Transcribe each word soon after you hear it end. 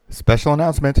Special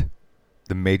announcement.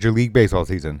 The Major League Baseball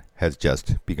season has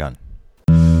just begun.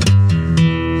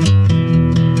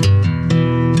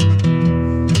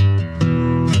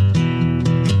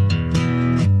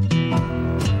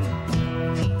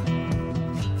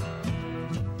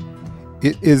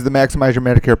 It is the Maximize Your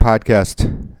Medicare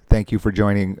podcast. Thank you for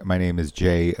joining. My name is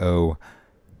J.O.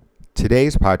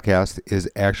 Today's podcast is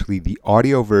actually the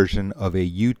audio version of a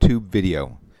YouTube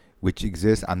video, which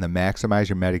exists on the Maximize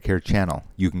Your Medicare channel.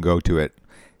 You can go to it,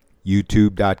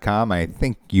 youtube.com. I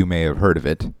think you may have heard of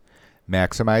it.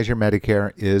 Maximize Your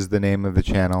Medicare is the name of the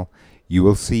channel. You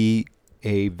will see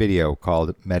a video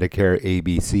called Medicare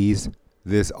ABCs.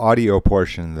 This audio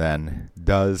portion then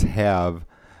does have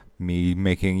me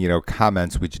making,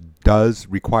 comments, which does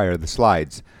require the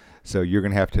slides. So you're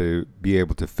going to have to be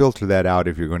able to filter that out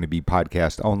if you're going to be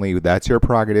podcast only. That's your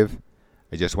prerogative.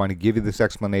 I just want to give you this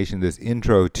explanation, this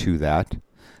intro to that.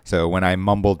 So when I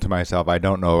mumbled to myself, I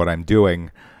don't know what I'm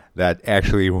doing, that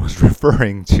actually was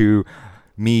referring to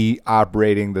me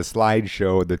operating the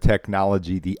slideshow, the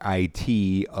technology, the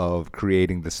IT of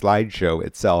creating the slideshow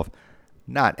itself,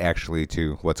 not actually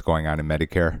to what's going on in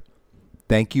Medicare.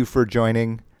 Thank you for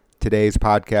joining today's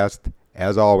podcast.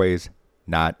 As always,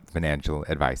 not financial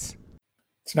advice.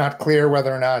 It's not clear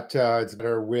whether or not it's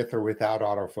better with or without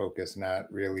autofocus.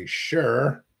 Not really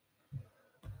sure.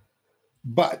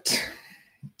 But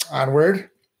onward.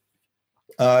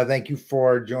 Thank you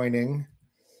for joining.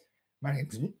 My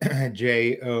name is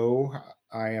J.O.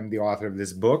 I am the author of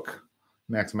this book,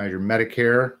 Maximize Your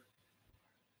Medicare,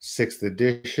 6th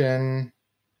edition.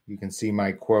 You can see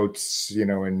my quotes,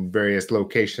 in various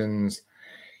locations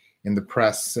in the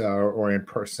press or in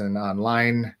person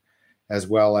online, as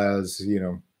well as,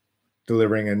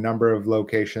 delivering a number of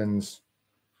locations.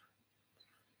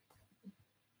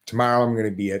 Tomorrow I'm going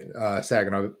to be at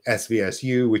Saginaw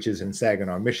SVSU, which is in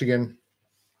Saginaw, Michigan.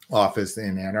 Office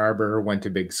in Ann Arbor. Went to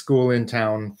big school in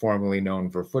town, formerly known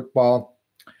for football.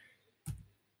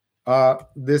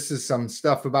 This is some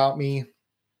stuff about me.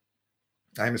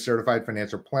 I'm a certified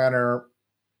financial planner,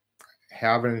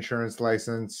 have an insurance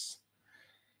license,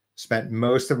 spent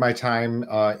most of my time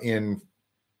in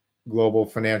global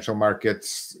financial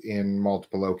markets in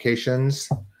multiple locations.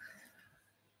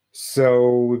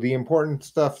 So the important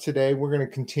stuff today, we're going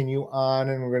to continue on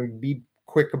and we're going to be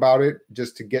quick about it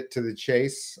just to get to the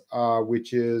chase,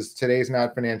 which is today's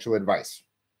not financial advice.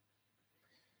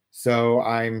 So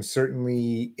I'm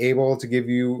certainly able to give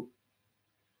you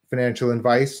financial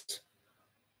advice,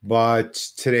 but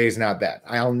today's not that.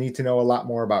 I'll need to know a lot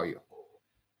more about you.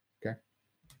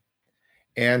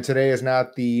 And today is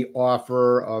not the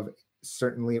offer of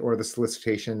certainly or the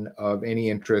solicitation of any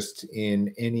interest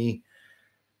in any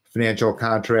financial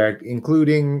contract,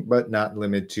 including but not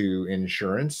limited to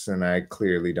insurance. And I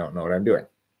clearly don't know what I'm doing.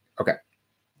 Okay.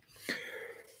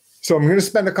 So I'm going to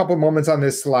spend a couple moments on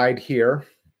this slide here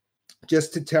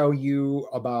just to tell you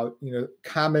about,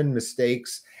 common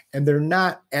mistakes. And they're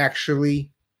not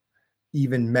actually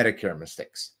even Medicare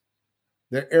mistakes.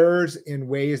 They're errors in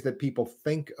ways that people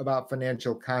think about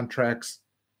financial contracts.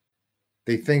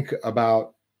 They think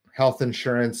about health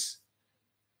insurance,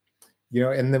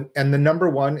 and the number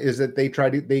one is that they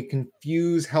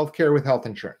confuse healthcare with health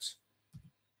insurance.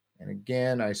 And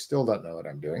again, I still don't know what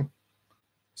I'm doing.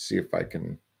 See if I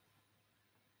can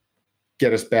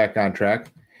get us back on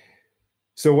track.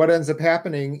 So what ends up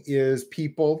happening is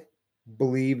people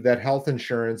believe that health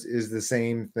insurance is the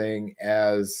same thing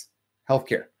as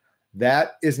healthcare.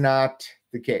 That is not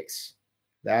the case.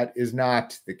 That is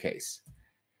not the case,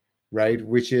 right?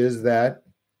 Which is that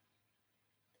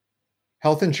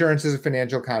health insurance is a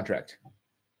financial contract.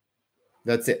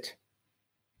 That's it.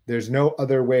 There's no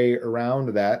other way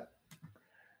around that.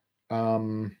 I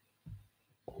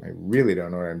really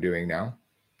don't know what I'm doing now.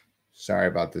 Sorry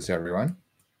about this, everyone.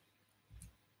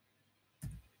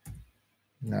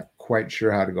 Not quite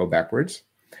sure how to go backwards.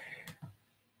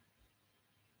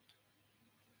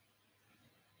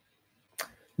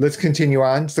 Let's continue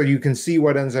on. So you can see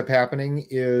what ends up happening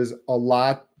is a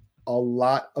lot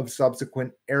of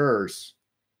subsequent errors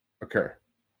occur.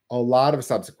 A lot of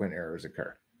subsequent errors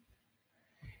occur.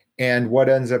 And what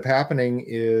ends up happening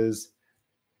is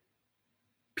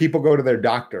people go to their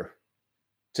doctor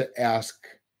to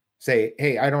say,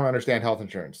 hey, I don't understand health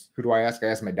insurance. Who do I ask? I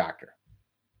ask my doctor.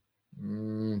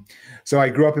 So I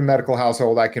grew up in a medical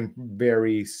household. I can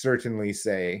very certainly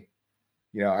say,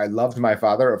 I loved my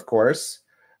father, of course.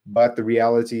 But the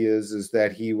reality is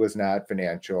that he was not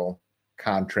financial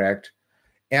contract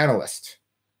analyst,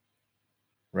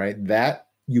 right? That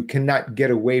you cannot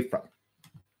get away from.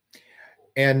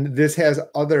 And this is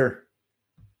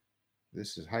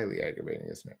highly aggravating,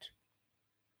 isn't it?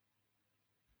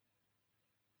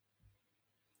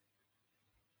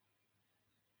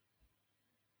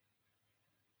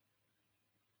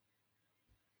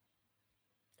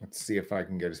 Let's see if I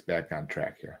can get us back on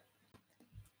track here.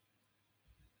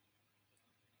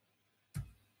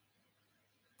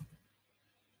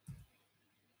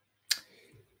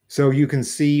 So you can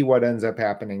see what ends up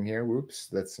happening here. Whoops,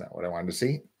 that's not what I wanted to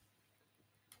see.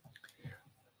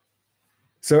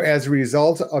 So as a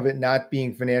result of it not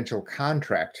being financial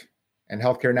contract and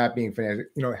healthcare not being financial,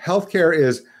 healthcare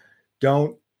is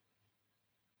don't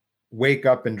wake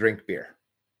up and drink beer.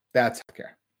 That's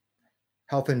healthcare.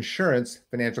 Health insurance,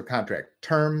 financial contract,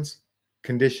 terms,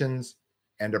 conditions,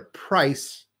 and a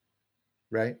price,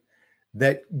 right?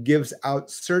 That gives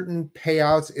out certain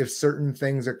payouts if certain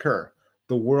things occur.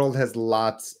 The world has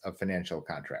lots of financial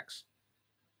contracts,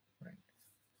 right?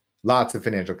 Lots of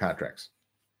financial contracts.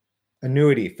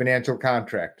 Annuity, financial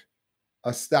contract,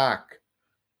 a stock,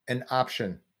 an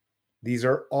option. These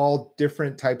are all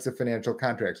different types of financial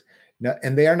contracts. Now,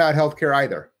 and they are not healthcare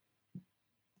either.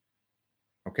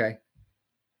 Okay.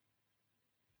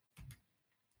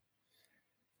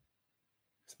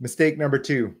 Mistake number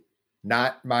 2,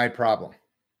 not my problem.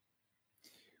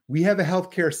 We have a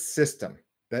healthcare system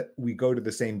that we go to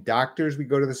the same doctors, we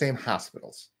go to the same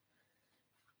hospitals.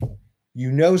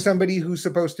 You know somebody who's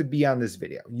supposed to be on this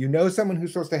video. You know someone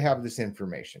who's supposed to have this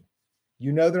information.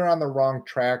 You know they're on the wrong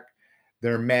track.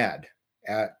 They're mad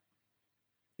at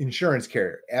insurance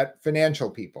carrier, at financial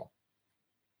people.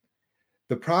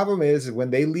 The problem is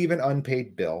when they leave an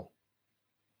unpaid bill,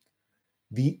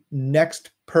 the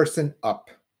next person up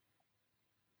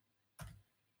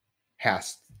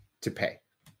has to pay.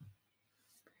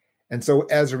 And so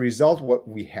as a result, what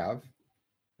we have,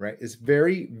 right, is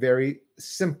very, very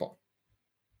simple,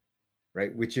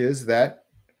 right? Which is that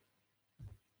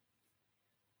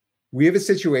we have a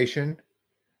situation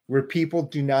where people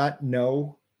do not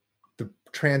know the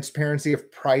transparency of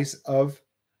price of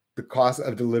the cost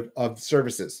of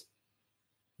services.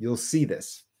 You'll see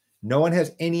this. No one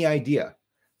has any idea.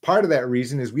 Part of that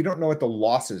reason is we don't know what the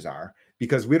losses are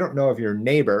because we don't know if your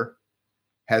neighbor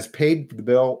has paid the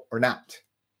bill or not.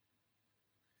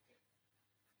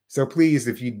 So please,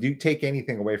 if you do take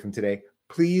anything away from today,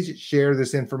 please share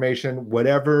this information,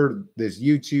 whatever this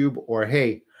YouTube or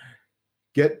hey,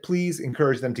 please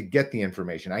encourage them to get the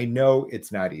information. I know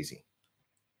it's not easy.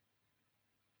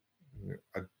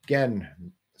 Again,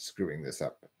 screwing this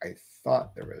up. I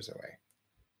thought there was a way.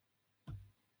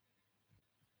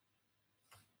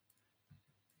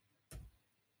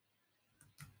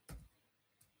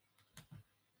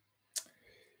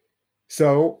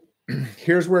 So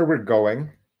here's where we're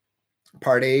going.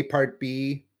 Part A, Part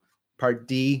B, Part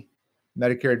D,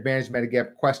 Medicare Advantage,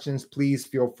 Medigap questions. Please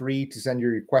feel free to send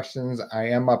your questions. I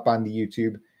am up on the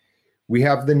YouTube. We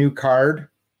have the new card.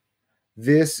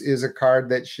 This is a card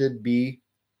that should be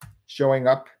showing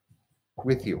up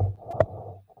with you.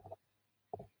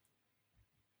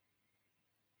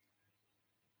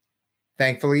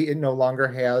 Thankfully, it no longer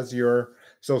has your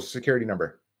Social Security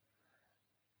number.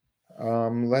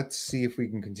 Let's see if we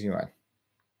can continue on.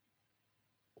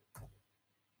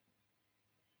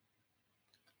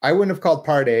 I wouldn't have called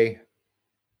Part A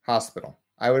hospital.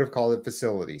 I would have called it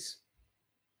facilities.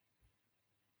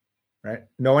 Right?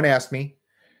 No one asked me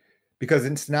because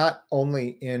it's not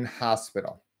only in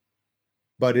hospital,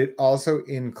 but it also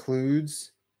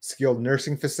includes skilled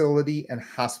nursing facility and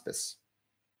hospice.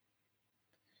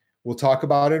 We'll talk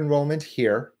about enrollment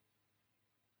here.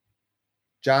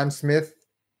 John Smith,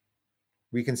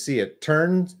 we can see it,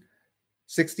 turned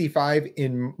 65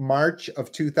 in March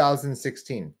of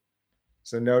 2016.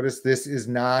 So notice this is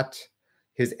not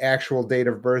his actual date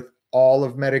of birth. All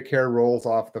of Medicare rolls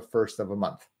off the first of a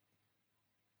month.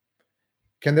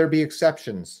 Can there be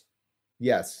exceptions?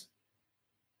 Yes.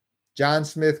 John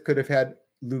Smith could have had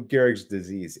Lou Gehrig's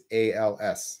disease,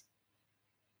 ALS.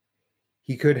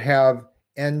 He could have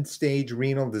end-stage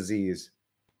renal disease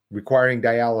requiring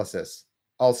dialysis.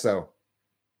 Also,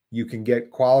 you can get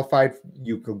qualified,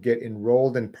 you could get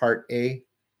enrolled in Part A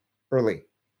early.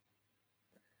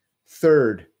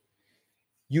 Third,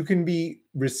 you can be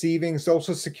receiving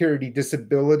Social Security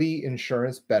disability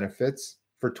insurance benefits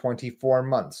for 24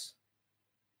 months.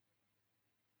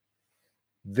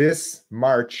 This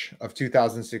March of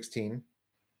 2016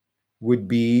 would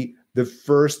be the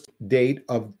first date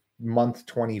of month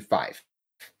 25.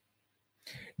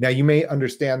 Now, you may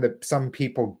understand that some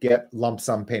people get lump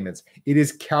sum payments. It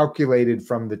is calculated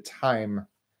from the time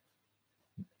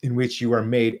in which you are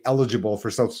made eligible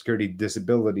for Social Security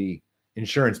disability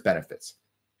insurance benefits.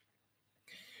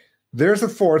 There's a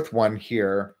fourth one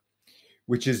here,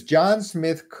 which is John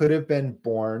Smith could have been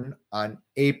born on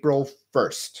April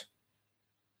 1st.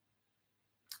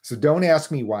 So don't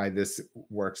ask me why this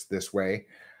works this way,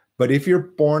 but if you're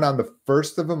born on the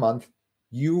 1st of a month,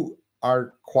 you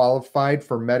are qualified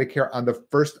for Medicare on the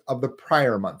first of the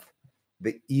prior month.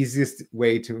 The easiest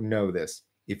way to know this,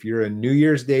 if you're a New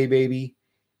Year's Day baby,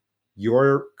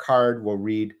 your card will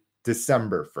read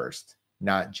December 1st,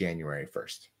 not January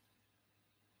 1st.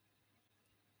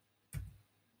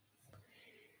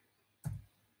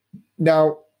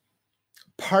 Now,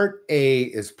 Part A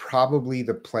is probably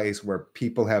the place where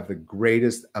people have the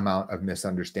greatest amount of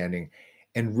misunderstanding.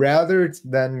 And rather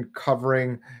than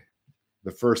covering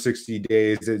the first 60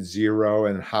 days at zero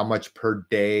and how much per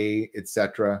day,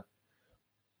 etc.,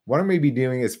 what I'm going to be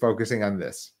doing is focusing on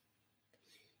this.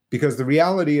 Because the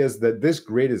reality is that this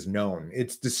grid is known.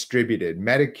 It's distributed.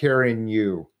 Medicare and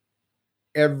You,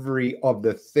 every of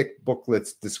the thick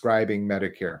booklets describing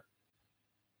Medicare.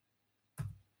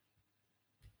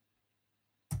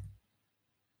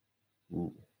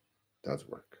 Ooh, does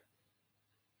work.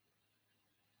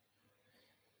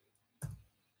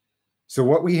 So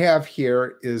what we have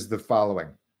here is the following.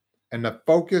 And the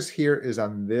focus here is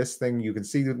on this thing. You can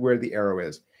see where the arrow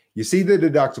is. You see the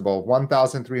deductible,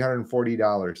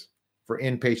 $1,340 for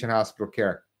inpatient hospital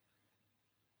care.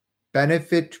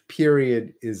 Benefit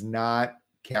period is not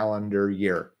calendar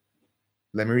year.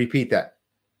 Let me repeat that.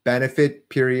 Benefit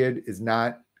period is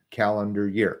not calendar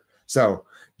year. So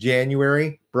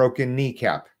January, broken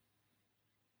kneecap.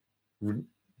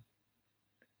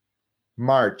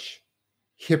 March,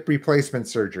 hip replacement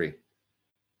surgery.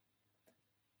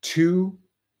 2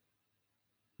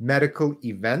 medical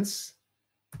events.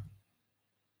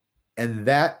 And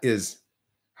that is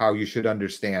how you should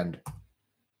understand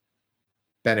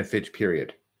benefit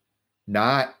period,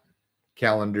 not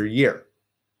calendar year.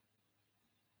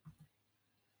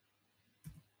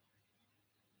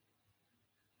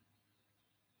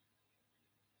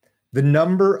 The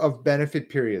number of benefit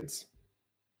periods.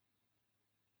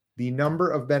 The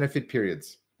number of benefit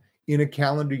periods in a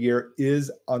calendar year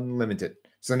is unlimited.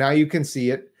 So now you can see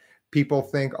it. People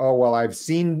think, oh, well, I've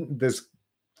seen this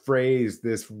phrase,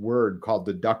 this word called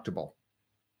deductible.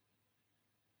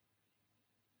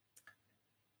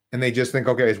 And they just think,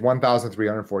 okay, it's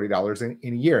 $1,340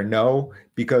 in a year. No,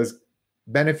 because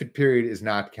benefit period is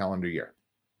not calendar year.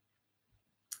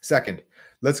 Second,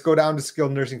 let's go down to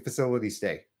skilled nursing facility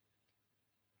stay.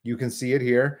 You can see it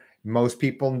here. Most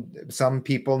people, some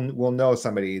people will know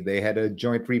somebody, they had a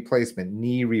joint replacement,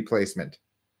 knee replacement.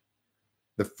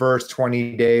 The first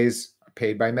 20 days are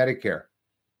paid by Medicare.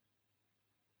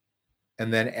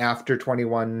 And then after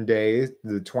 21 days,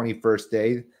 the 21st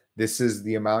day, this is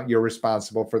the amount you're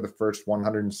responsible for the first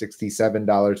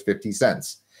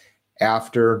 $167.50.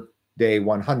 After day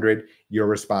 100, you're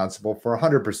responsible for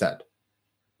 100%.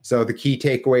 So the key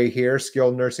takeaway here,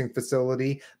 skilled nursing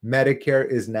facility, Medicare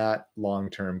is not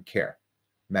long-term care.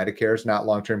 Medicare is not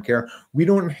long-term care. We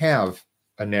don't have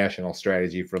a national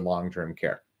strategy for long-term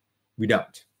care. We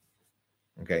don't.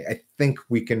 Okay, I think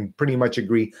we can pretty much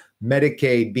agree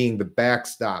Medicaid being the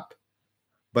backstop,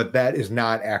 but that is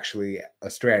not actually a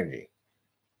strategy.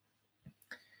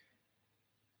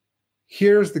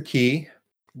 Here's the key,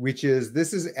 which is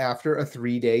this is after a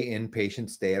 3-day inpatient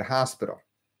stay at a hospital.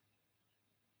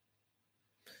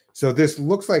 So this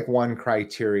looks like one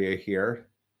criteria here,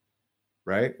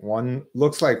 right? One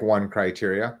looks like one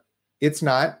criteria. It's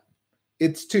not.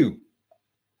 It's 2.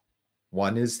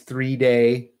 One is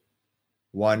 3-day.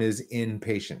 One is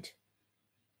inpatient,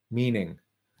 meaning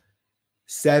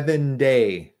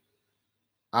 7-day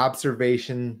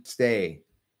observation stay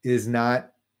is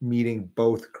not meeting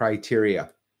both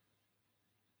criteria.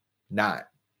 Not.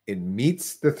 It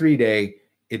meets the 3-day.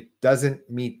 It doesn't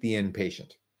meet the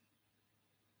inpatient.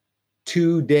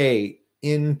 2-day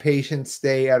inpatient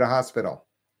stay at a hospital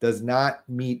does not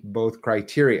meet both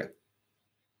criteria.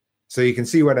 So you can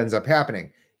see what ends up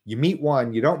happening. You meet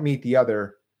one, you don't meet the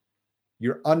other.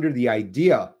 You're under the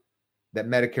idea that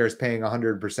Medicare is paying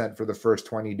 100% for the first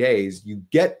 20 days. You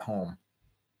get home,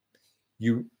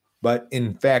 but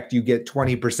in fact, you get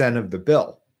 20% of the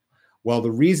bill. Well,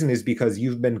 the reason is because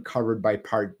you've been covered by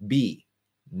Part B,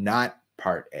 not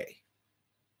Part A.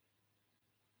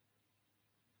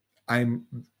 I'm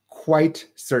quite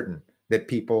certain that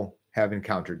people have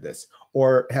encountered this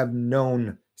or have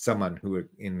known someone who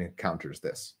encounters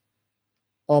this.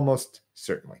 Almost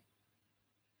certainly.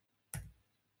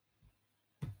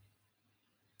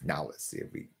 Now let's see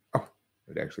if it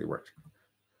actually worked.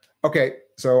 Okay,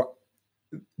 so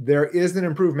there is an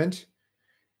improvement.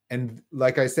 And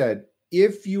like I said,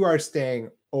 if you are staying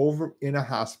over in a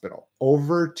hospital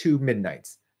over 2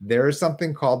 midnights, there is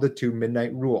something called the 2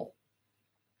 midnight rule,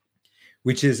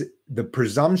 which is the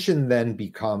presumption then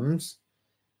becomes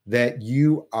that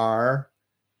you are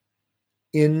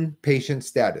in patient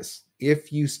status.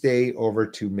 if you stay over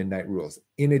 2 midnight rules.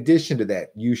 In addition to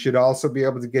that, you should also be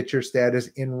able to get your status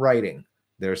in writing.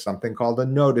 There's something called a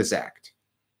Notice Act.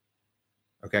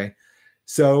 Okay.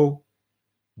 So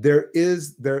this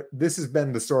has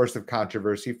been the source of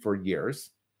controversy for years.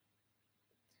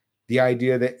 The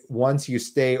idea that once you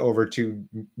stay over 2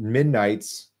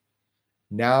 midnights,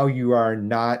 now you are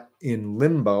not in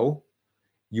limbo.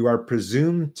 You are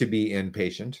presumed to be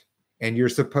inpatient, and you're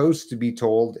supposed to be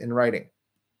told in writing.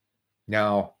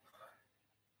 Now,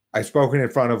 I've spoken in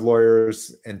front of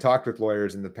lawyers and talked with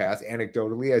lawyers in the past,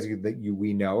 anecdotally, as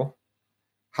we know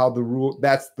how the rule.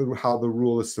 How the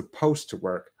rule is supposed to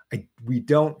work. We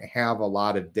don't have a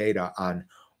lot of data on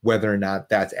whether or not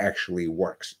that actually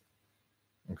works.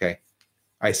 Okay,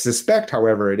 I suspect,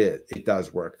 however, it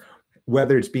does work.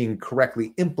 Whether it's being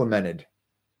correctly implemented,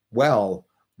 well,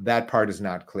 that part is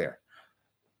not clear.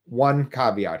 One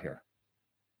caveat here: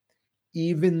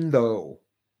 even though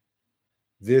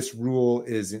this rule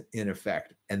is in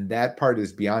effect, and that part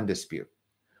is beyond dispute,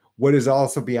 what is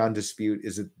also beyond dispute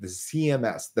is that the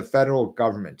CMS, the federal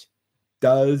government,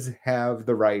 does have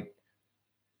the right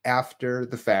after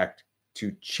the fact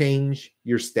to change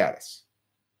your status.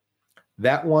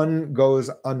 That one goes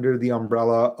under the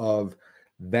umbrella of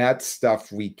that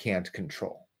stuff we can't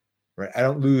control, right? I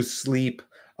don't lose sleep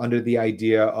under the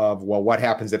idea of, well, what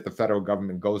happens if the federal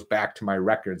government goes back to my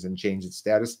records and change its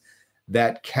status?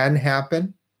 That can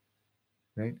happen,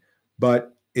 right?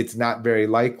 But it's not very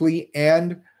likely.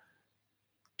 And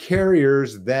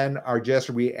carriers then are just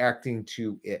reacting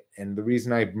to it. And the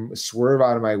reason I swerve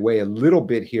out of my way a little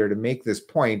bit here to make this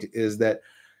point is that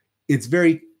it's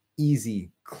very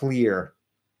easy, clear,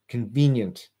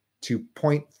 convenient to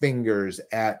point fingers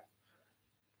at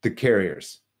the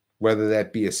carriers, whether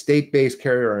that be a state-based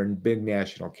carrier or a big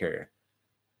national carrier.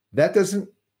 That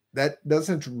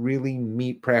doesn't really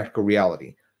meet practical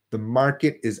reality. The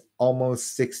market is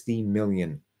almost 60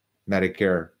 million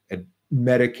Medicare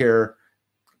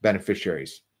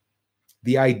beneficiaries.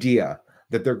 The idea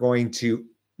that they're going to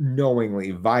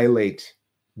knowingly violate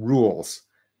rules,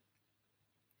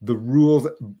 the rules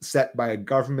set by a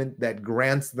government that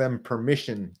grants them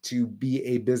permission to be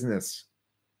a business,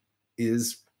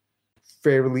 is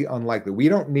fairly unlikely. We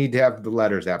don't need to have the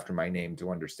letters after my name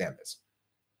to understand this.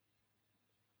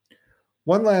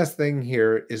 One last thing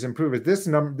here is improvement. This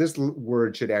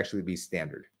word should actually be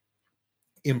standard.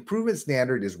 Improvement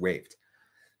standard is waived.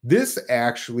 This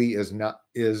actually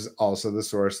is also the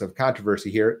source of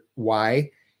controversy here. Why?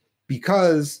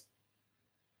 Because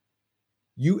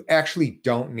you actually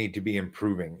don't need to be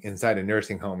improving inside a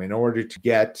nursing home in order to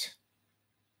get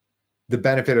the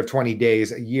benefit of 20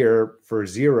 days a year for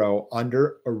zero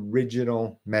under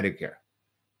original Medicare.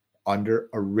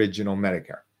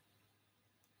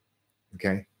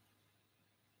 Okay.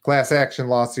 Class action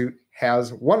lawsuit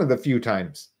has one of the few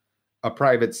times a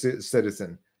private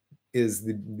citizen is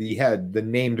the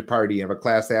named party of a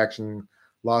class action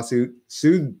lawsuit,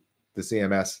 sued the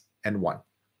CMS and won.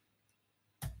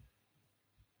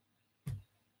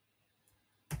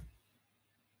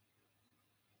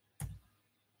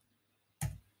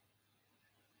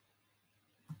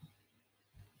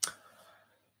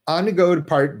 On to go to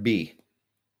part B,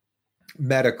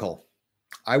 medical.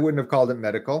 I wouldn't have called it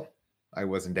medical. I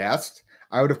wasn't asked.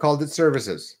 I would have called it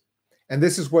services. And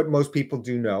this is what most people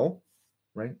do know,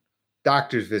 right?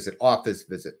 Doctor's visit, office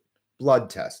visit, blood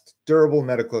test, durable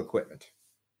medical equipment,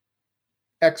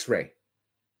 X-ray.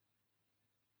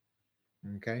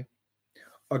 Okay.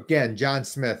 Again, John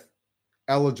Smith,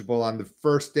 eligible on the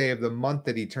first day of the month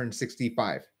that he turned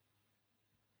 65.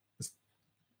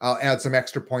 I'll add some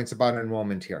extra points about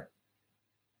enrollment here.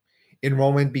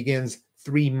 Enrollment begins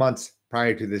 3 months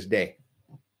prior to this day.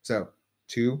 So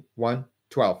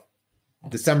 2/1/12.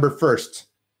 December 1st,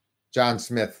 John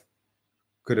Smith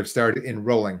could have started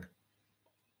enrolling.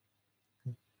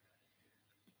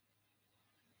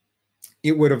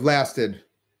 It would have lasted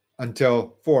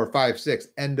until 4, 5, 6,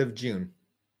 end of June.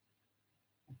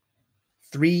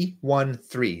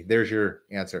 3/1/3. There's your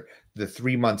answer. The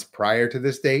 3 months prior to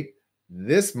this date,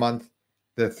 this month,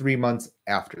 the 3 months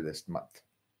after this month.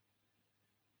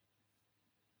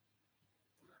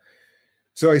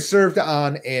 So I served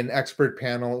on an expert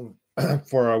panel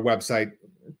for a website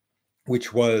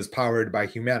which was powered by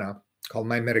Humana called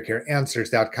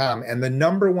MyMedicareAnswers.com. And the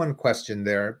number one question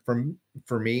there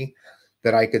for me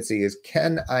that I could see is,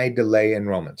 can I delay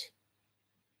enrollment?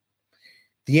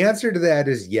 The answer to that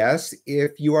is yes,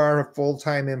 if you are a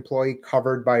full-time employee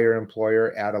covered by your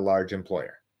employer at a large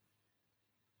employer.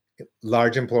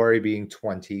 Large employer being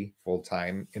 20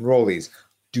 full-time enrollees.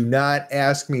 Do not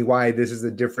ask me why this is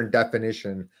a different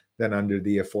definition than under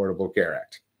the Affordable Care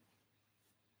Act.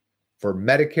 For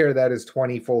Medicare, that is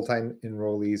 20 full-time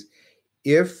enrollees.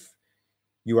 If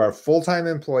you are a full-time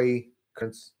employee,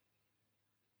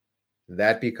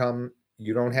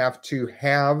 you don't have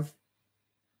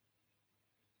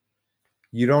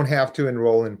to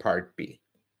enroll in Part B.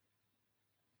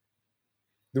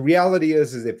 The reality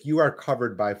is if you are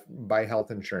covered by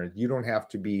health insurance, you don't have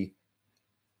to be,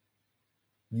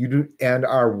 and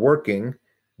are working,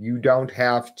 you don't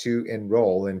have to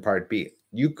enroll in Part B.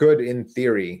 You could, in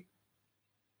theory,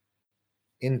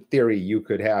 you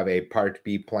could have a Part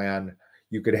B plan.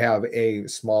 You could have a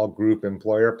small group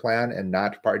employer plan and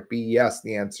not Part B. Yes,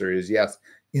 the answer is yes.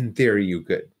 In theory, you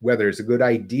could. Whether it's a good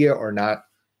idea or not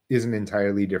is an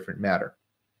entirely different matter.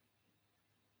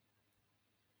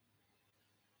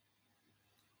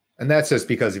 And that's just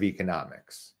because of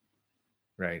economics,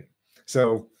 right?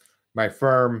 So my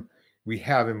firm, we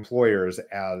have employers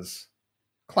as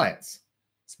clients,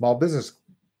 small business.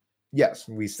 Yes,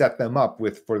 we set them up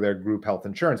for their group health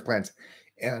insurance plans.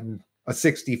 And a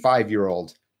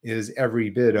 65-year-old is every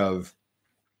bit of,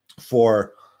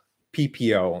 for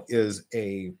PPO, is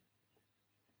a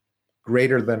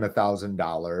greater than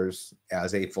 $1,000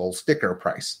 as a full sticker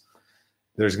price.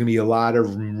 There's going to be a lot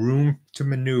of room to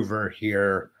maneuver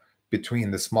here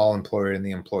between the small employer and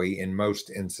the employee in most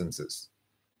instances.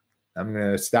 I'm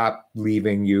going to stop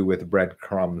leaving you with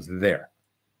breadcrumbs there.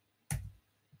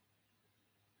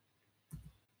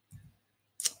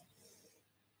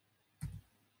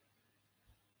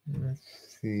 Let's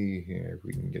see here if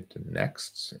we can get to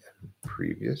next and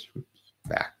previous. Oops,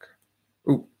 back.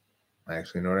 Ooh, I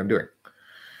actually know what I'm doing.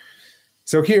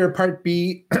 So here, Part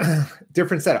B,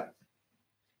 different setup.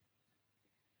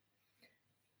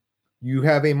 You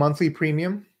have a monthly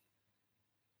premium.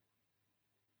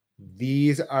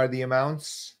 These are the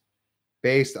amounts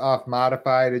based off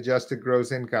modified adjusted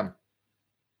gross income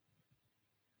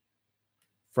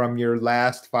from your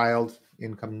last filed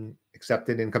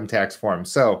accepted income tax form.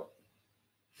 So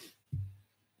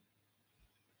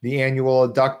the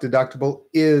annual deductible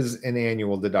is an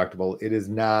annual deductible. It is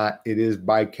not, it is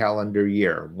by calendar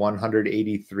year,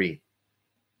 183.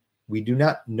 We do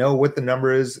not know what the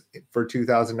number is for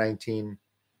 2019,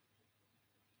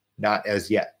 not as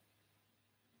yet.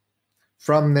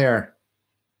 From there,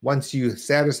 once you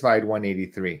satisfied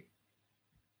 183,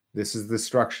 this is the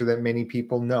structure that many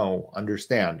people know,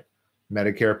 understand.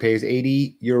 Medicare pays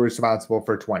 80, you're responsible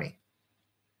for 20.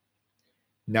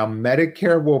 Now,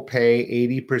 Medicare will pay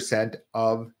 80%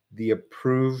 of the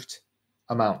approved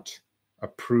amount.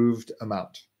 Approved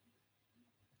amount.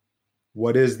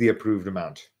 What is the approved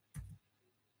amount?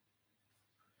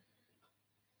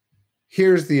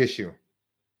 Here's the issue.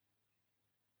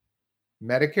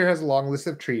 Medicare has a long list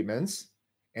of treatments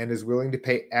and is willing to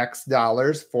pay X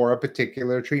dollars for a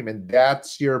particular treatment.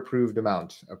 That's your approved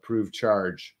amount, approved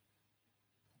charge.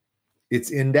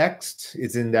 It's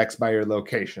indexed by your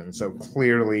location. So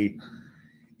clearly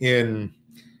in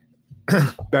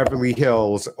Beverly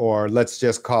Hills, or let's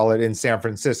just call it in San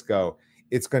Francisco,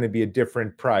 it's going to be a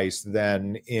different price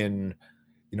than in,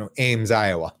 Ames,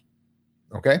 Iowa.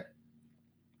 Okay?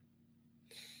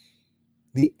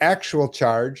 The actual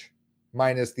charge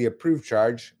minus the approved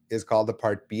charge is called the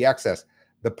Part B excess.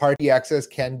 The Part B excess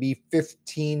can be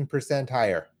 15%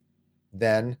 higher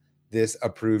than this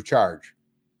approved charge.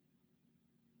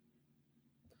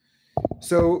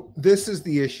 So this is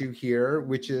the issue here,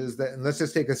 which is that, and let's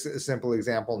just take a simple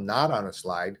example, not on a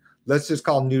slide. Let's just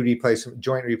call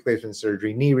joint replacement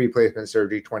surgery, knee replacement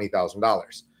surgery,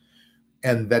 $20,000.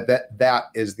 And that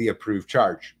is the approved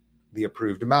charge, the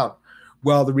approved amount.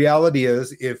 Well, the reality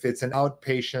is if it's an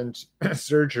outpatient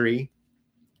surgery,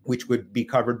 which would be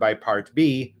covered by Part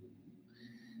B,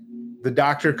 the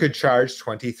doctor could charge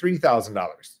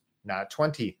 $23,000, not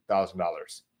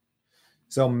 $20,000.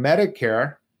 So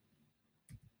Medicare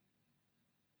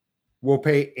will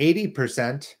pay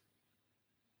 80%,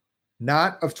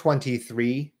 not of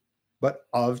 23, but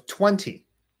of 20.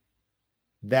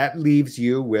 That leaves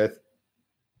you with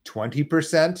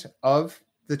 20% of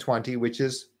the 20, which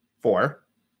is 4,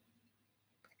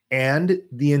 and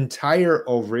the entire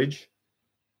overage,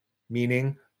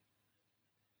 meaning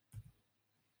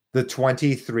the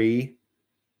 23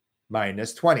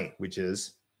 minus 20, which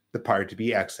is the Part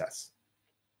B excess.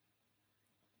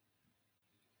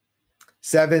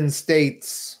 7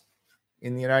 states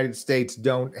in the United States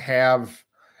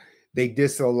they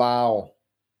disallow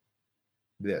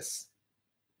this.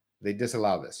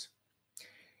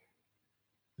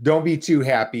 Don't be too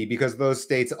happy, because those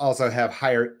states also have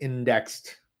higher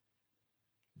indexed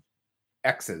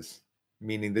X's,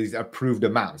 meaning these approved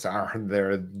amounts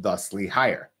they're thusly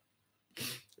higher.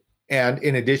 And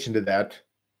in addition to that,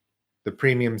 The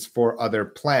premiums for other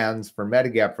plans, for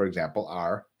Medigap, for example,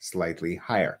 are slightly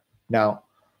higher. Now,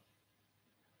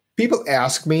 people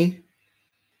ask me,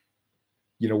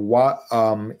 what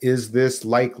is this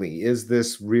likely? Is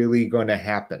this really going to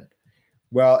happen?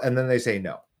 Well, and then they say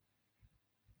no.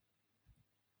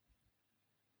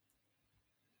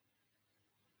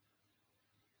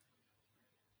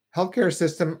 Healthcare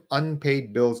system,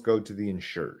 unpaid bills go to the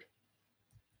insured.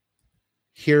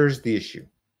 Here's the issue.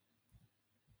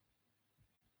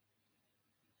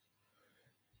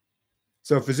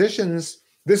 So physicians,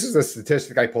 this is a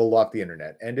statistic I pulled off the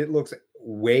internet, and it looks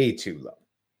way too low,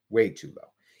 way too low.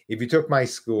 If you took my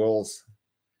schools,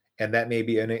 and that may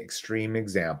be an extreme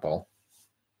example,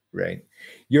 right?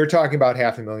 You're talking about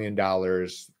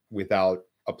 $500,000 without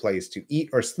a place to eat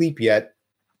or sleep yet,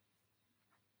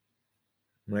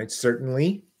 right?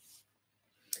 Certainly.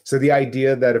 So the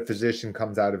idea that a physician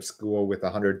comes out of school with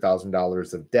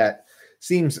 $100,000 of debt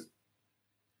seems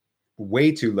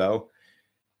way too low.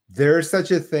 There's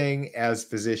such a thing as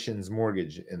physician's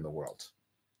mortgage in the world,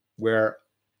 where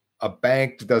a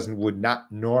bank would not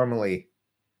normally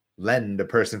lend a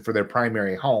person for their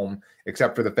primary home,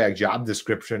 except for the fact job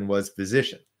description was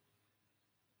physician.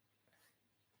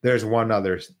 There's one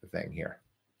other thing here,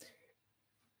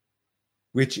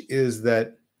 which is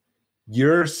that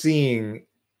you're seeing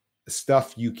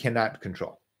stuff you cannot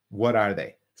control. What are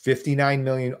they? 59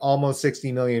 million, almost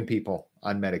 60 million people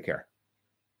on Medicare.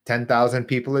 10,000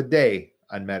 people a day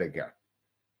on Medicare.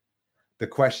 The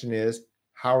question is,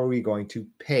 how are we going to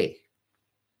pay?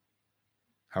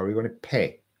 How are we going to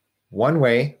pay? One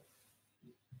way,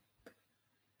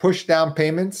 push down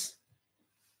payments.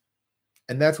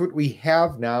 And that's what we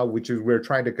have now, which is we're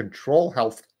trying to control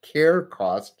health care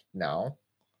cost now,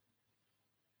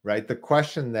 right? The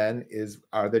question then is,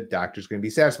 are the doctors going to be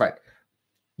satisfied?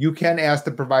 You can ask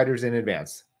the providers in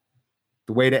advance.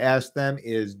 The way to ask them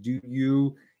is, do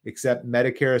you accept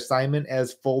Medicare assignment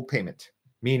as full payment?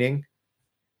 Meaning,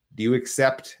 do you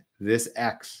accept this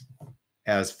X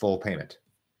as full payment?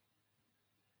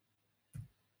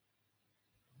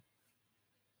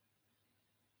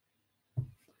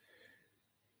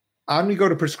 On we go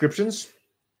to prescriptions.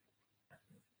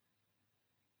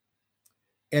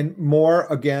 And more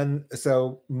again,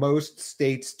 so most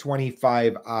states,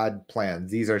 25 odd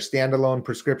plans. These are standalone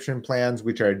prescription plans,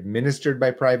 which are administered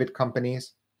by private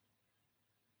companies.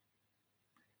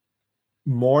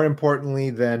 More importantly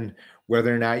than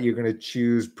whether or not you're going to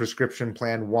choose prescription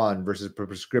plan 1 versus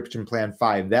prescription plan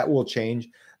 5, that will change.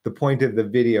 The point of the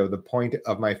video, the point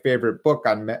of my favorite book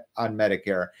on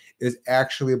Medicare is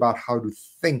actually about how to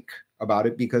think about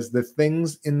it, because the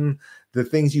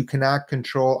things you cannot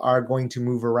control are going to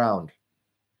move around.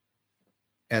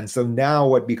 And so now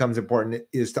what becomes important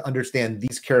is to understand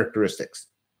these characteristics.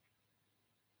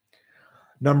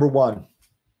 Number 1,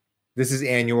 this is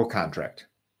annual contract.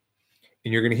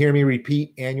 And you're going to hear me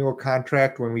repeat annual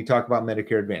contract when we talk about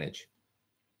Medicare Advantage.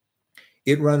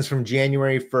 It runs from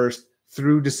January 1st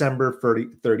through December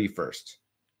 31st.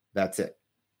 That's it.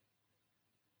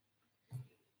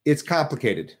 It's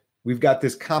complicated. We've got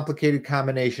this complicated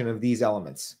combination of these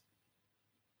elements.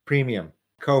 Premium,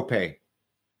 copay,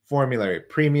 formulary.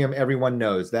 Premium, everyone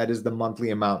knows, that is the monthly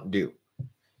amount due.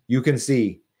 You can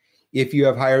see if you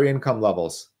have higher income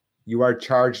levels, you are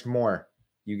charged more.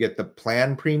 You get the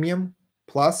plan premium,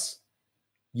 plus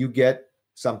you get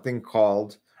something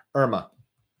called IRMAA,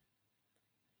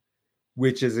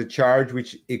 which is a charge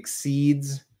which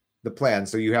exceeds the plan.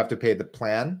 So you have to pay the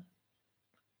plan,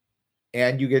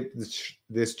 and you get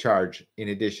this charge in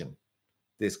addition.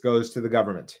 This goes to the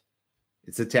government.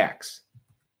 It's a tax.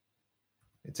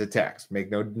 It's a tax. Make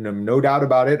no doubt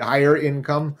about it. Higher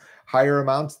income, higher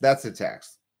amounts, that's a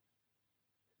tax.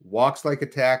 Walks like a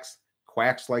tax,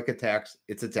 quacks like a tax,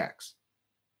 it's a tax.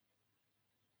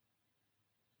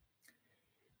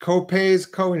 Copays,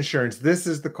 coinsurance. This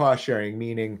is the cost sharing,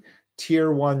 meaning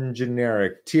tier 1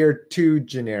 generic, tier 2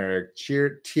 generic,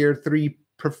 tier 3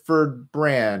 preferred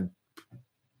brand,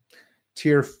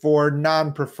 tier 4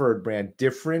 non-preferred brand.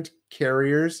 Different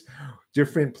carriers,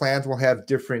 different plans will have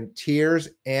different tiers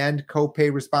and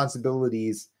copay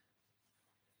responsibilities.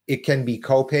 It can be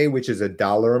copay, which is a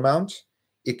dollar amount.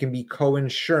 It can be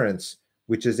coinsurance,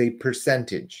 which is a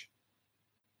percentage.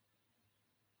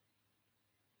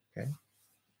 Okay.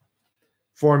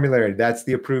 Formulary, that's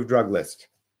the approved drug list.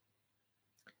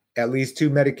 At least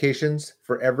 2 medications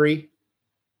for every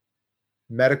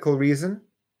medical reason.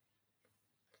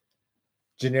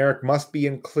 Generic must be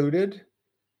included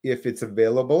if it's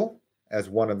available as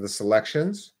one of the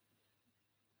selections.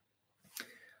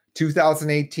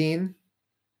 2018,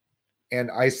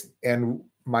 and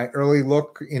my early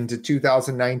look into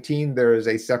 2019, there is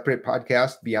a separate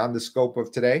podcast beyond the scope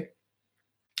of today.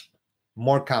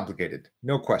 More complicated,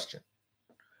 no question.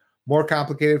 More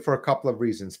complicated for a couple of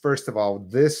reasons. First of all,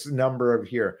 this number of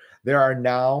here, there are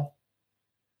now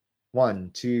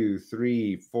 1, 2,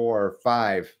 3, 4,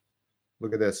 5.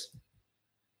 Look at this.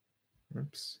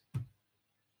 Oops.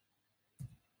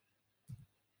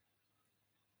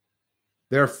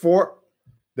 There are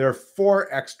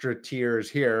four extra tiers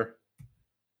here.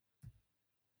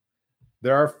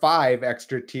 There are 5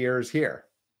 extra tiers here.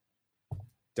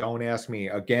 Don't ask me.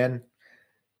 Again,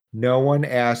 no one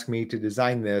asked me to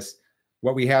design this.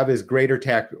 What we have is greater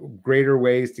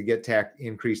ways to get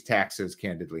increased taxes,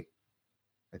 candidly.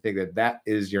 I think that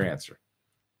is your answer.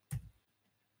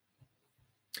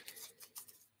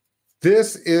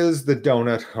 This is the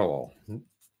donut hole.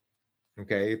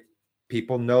 Okay.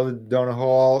 People know the donut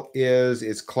hole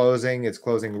it's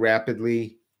closing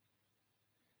rapidly.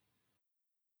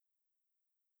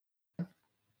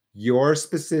 Your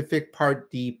specific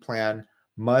Part D plan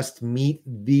must meet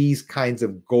these kinds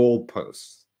of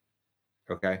goalposts.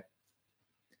 Okay.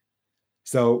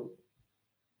 So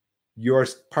your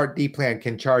Part D plan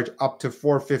can charge up to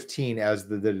 $415 as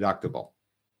the deductible.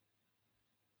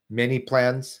 Many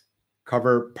plans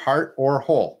cover part or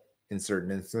whole in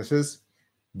certain instances.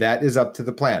 That is up to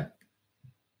the plan.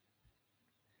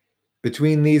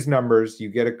 Between these numbers, you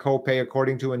get a copay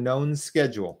according to a known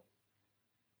schedule.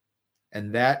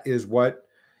 And that is what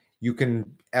you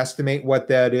can estimate what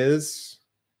that is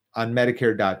on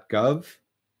Medicare.gov.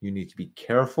 You need to be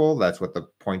careful. That's what the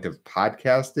point of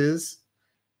podcast is.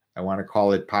 I want to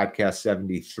call it podcast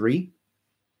 73.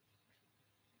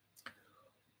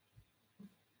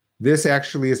 This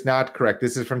actually is not correct.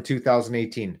 This is from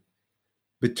 2018.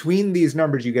 Between these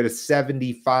numbers, you get a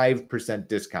 75%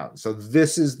 discount. So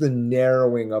this is the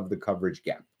narrowing of the coverage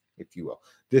gap, if you will.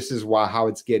 This is how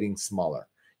it's getting smaller.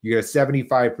 You get a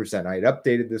 75%. I had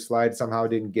updated this slide. Somehow it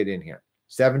didn't get in here.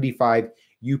 75,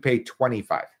 you pay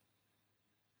 25.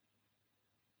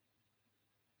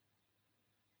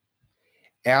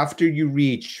 After you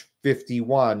reach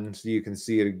 51, so you can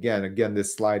see it again. Again,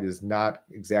 this slide is not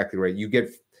exactly right. You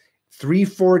get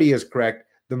 340 is correct.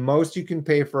 The most you can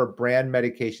pay for a brand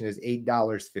medication is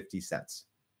 $8.50.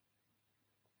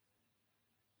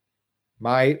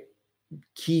 My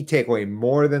key takeaway,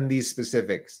 more than these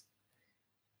specifics,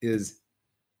 is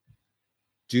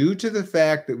due to the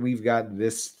fact that we've got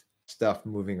this stuff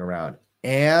moving around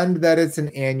and that it's an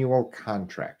annual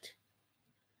contract.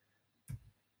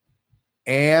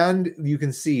 And you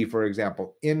can see, for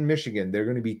example, in Michigan, there are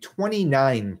going to be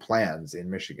 29 plans in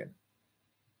Michigan.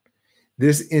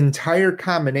 This entire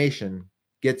combination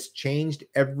gets changed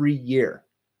every year.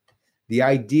 The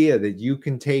idea that you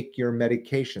can take your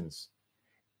medications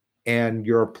and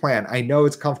your plan, I know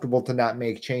it's comfortable to not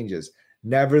make changes.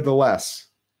 Nevertheless,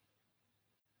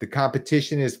 the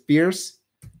competition is fierce.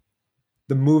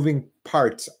 The moving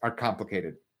parts are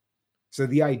complicated. So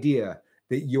the idea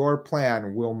that your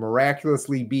plan will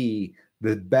miraculously be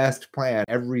the best plan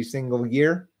every single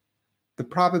year, the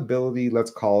probability, let's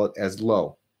call it, as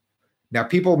low. Now,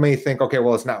 people may think, okay,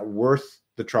 well, it's not worth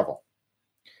the trouble.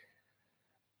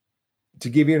 To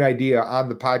give you an idea, on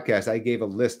the podcast, I gave a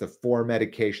list of 4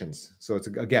 medications. So it's,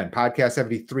 again, podcast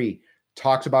 73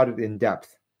 talks about it in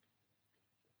depth.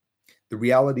 The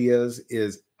reality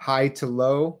is high to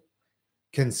low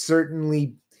can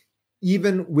certainly,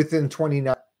 even within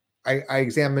 29, I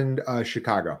examined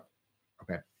Chicago.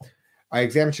 Okay. I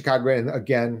examined Chicago, and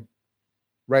again,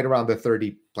 right around the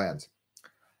 30 plans.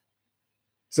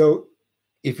 So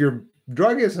if your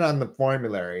drug isn't on the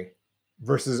formulary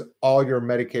versus all your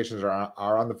medications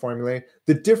are on the formulary,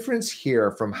 the difference here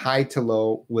from high to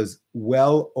low was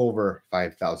well over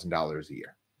 $5,000 a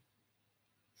year.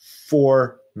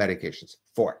 4 medications,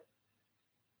 4.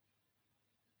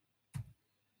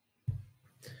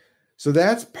 So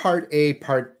that's Part A,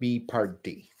 Part B, Part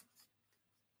D.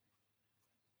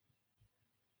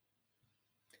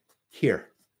 Here.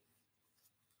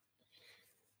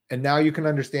 And now you can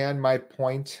understand my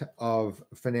point of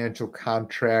financial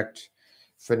contract,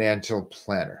 financial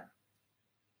planner.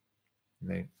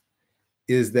 Okay.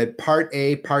 Is that Part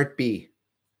A, Part B,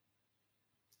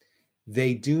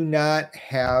 they do not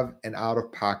have an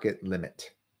out-of-pocket limit.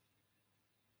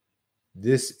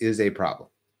 This is a problem,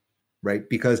 right?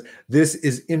 Because this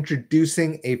is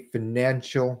introducing a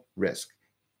financial risk.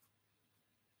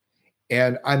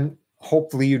 And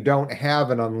hopefully you don't have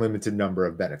an unlimited number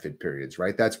of benefit periods,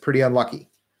 right? That's pretty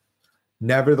unlucky.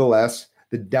 Nevertheless,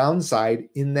 the downside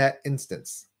in that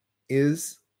instance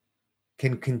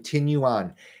can continue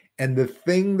on. And the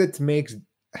thing that makes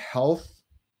health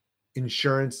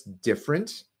insurance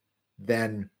different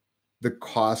than the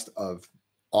cost of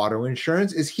auto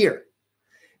insurance is here.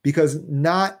 Because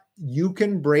you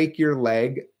can break your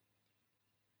leg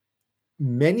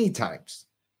many times.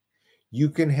 You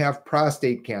can have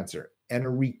prostate cancer and a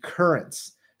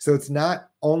recurrence. So it's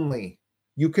not only,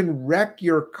 you can wreck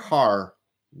your car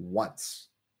once,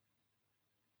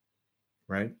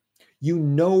 right? You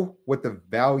know what the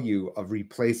value of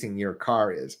replacing your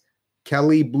car is.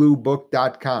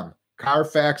 kellybluebook.com,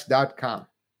 carfax.com.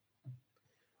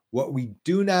 What we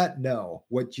do not know,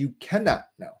 what you cannot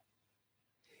know,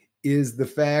 is the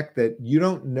fact that you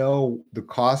don't know the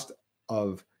cost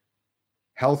of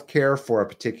healthcare for a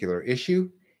particular issue,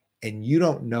 and you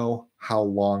don't know how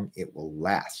long it will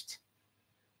last.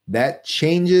 That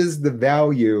changes the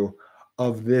value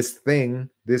of this thing,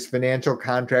 this financial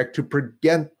contract, to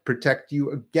protect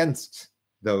you against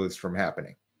those from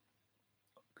happening,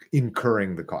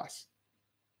 incurring the costs.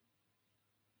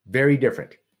 Very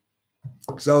different.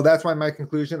 So that's why my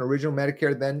conclusion, original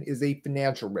Medicare then is a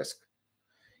financial risk.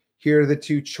 Here are the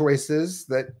two choices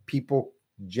that people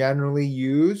generally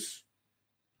use.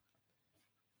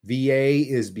 VA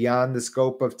is beyond the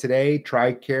scope of today.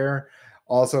 TRICARE,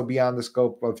 also beyond the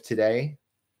scope of today,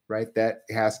 right? That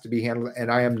has to be handled.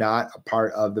 And I am not a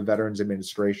part of the Veterans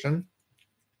Administration.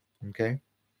 Okay.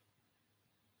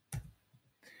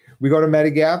 We go to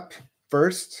Medigap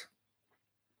first.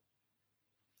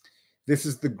 This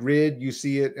is the grid. You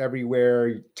see it everywhere.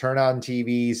 You turn on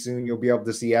TV. Soon you'll be able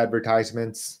to see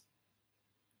advertisements.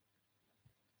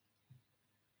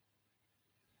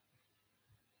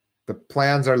 The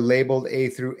plans are labeled A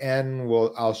through N.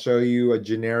 I'll show you a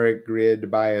generic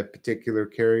grid by a particular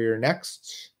carrier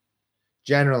next.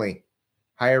 Generally,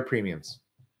 higher premiums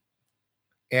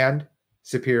and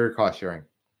superior cost sharing.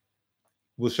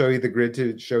 We'll show you the grid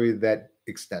to show you that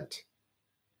extent.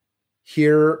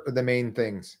 Here are the main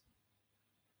things.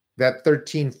 That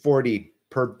 $1,340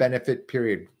 per benefit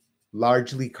period,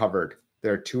 largely covered.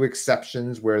 There are two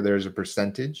exceptions where there's a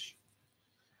percentage.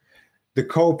 The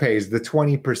co-pays, the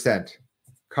 20%,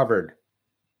 covered.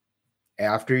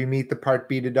 After you meet the Part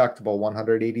B deductible,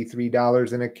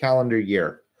 $183 in a calendar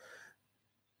year.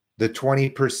 The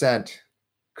 20%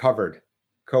 covered.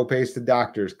 Co-pays to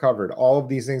doctors covered. All of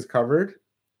these things covered.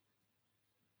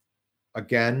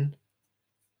 Again,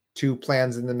 two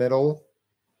plans in the middle.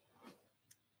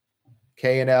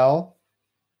 K&L,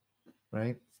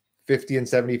 right? 50 and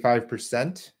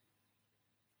 75%.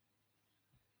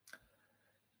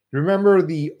 Remember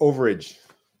the overage,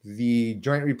 the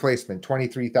joint replacement,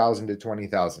 $23,000 to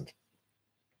 $20,000.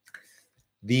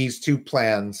 These two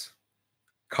plans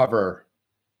cover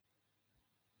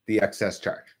the excess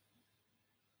charge.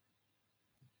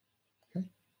 Okay.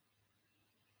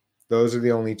 Those are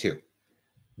the only two.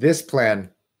 This plan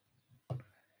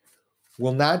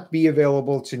will not be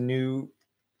available to new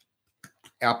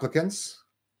applicants,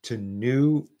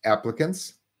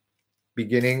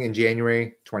 beginning in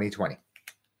January 2020.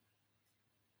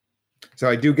 So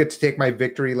I do get to take my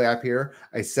victory lap here.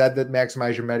 I said that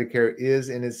Maximize Your Medicare is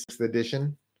in its 6th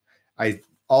edition. I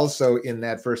also, in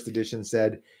that first edition,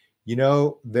 said, you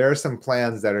know, there are some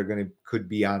plans that could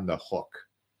be on the hook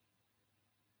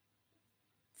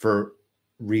for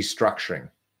restructuring. A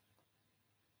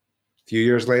few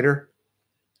years later,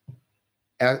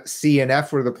 C and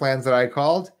F were the plans that I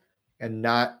called, and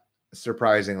not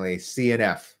surprisingly, C and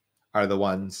F are the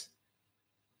ones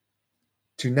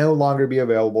to no longer be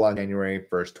available on January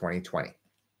 1st, 2020.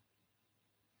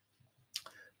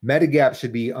 Medigap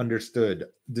should be understood,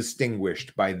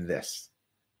 distinguished by this.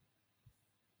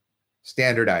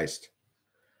 Standardized.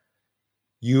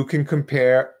 You can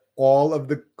compare all of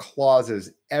the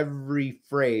clauses, every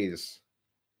phrase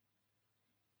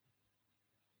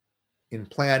in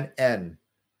Plan N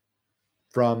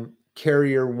from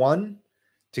Carrier 1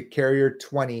 to Carrier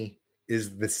 20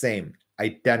 is the same,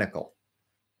 identical.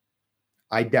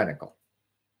 Identical.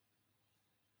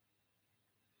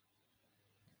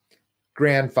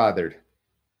 Grandfathered.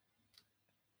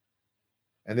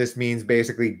 And this means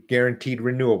basically guaranteed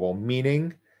renewable,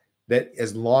 meaning that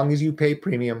as long as you pay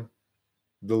premium,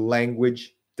 the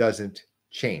language doesn't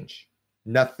change.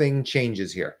 Nothing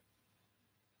changes here.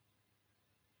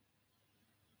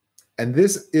 And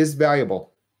this is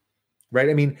valuable, right?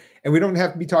 I mean, and we don't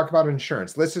have to be talking about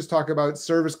insurance. Let's just talk about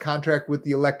service contract with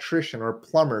the electrician or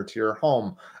plumber to your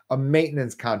home, a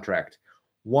maintenance contract.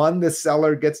 One, the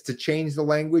seller gets to change the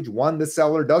language. One, the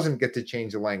seller doesn't get to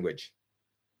change the language.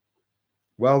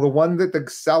 Well, the one that the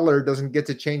seller doesn't get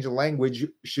to change the language,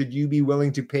 should you be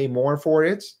willing to pay more for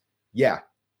it? Yeah.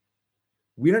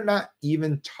 We're not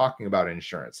even talking about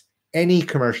insurance, any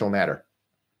commercial matter.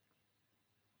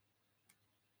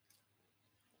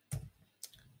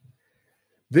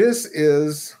 This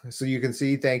is, so you can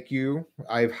see, thank you.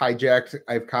 I've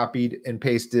copied and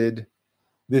pasted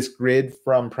this grid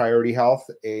from Priority Health,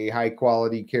 a high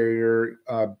quality carrier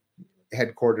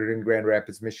headquartered in Grand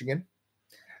Rapids, Michigan.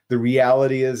 The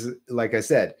reality is, like I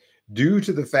said, due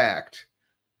to the fact,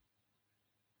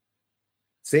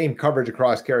 same coverage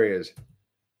across carriers,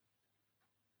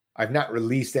 I've not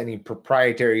released any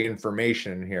proprietary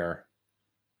information here,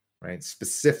 right?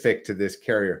 Specific to this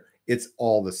carrier. It's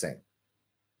all the same.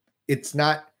 It's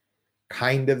not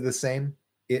kind of the same.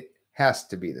 It has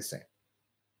to be the same.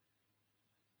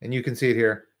 And you can see it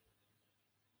here.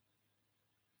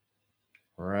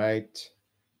 Right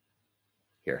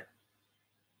here.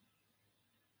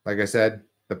 Like I said,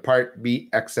 the Part B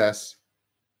excess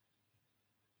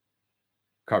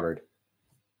covered.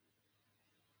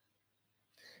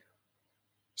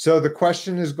 So the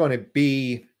question is going to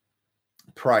be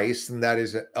price, and that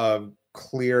is a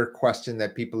clear question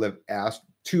that people have asked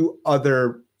to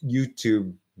other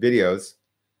YouTube videos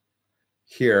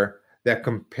here that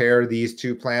compare these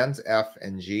two plans, F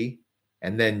and G,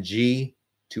 and then G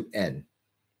to N.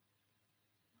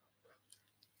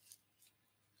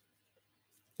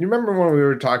 You remember when we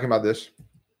were talking about this?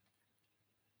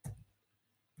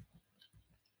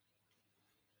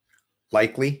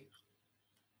 Likely.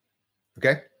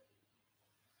 Okay.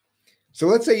 So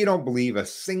let's say you don't believe a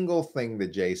single thing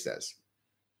that Jay says.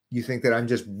 You think that I'm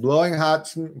just blowing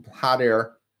hot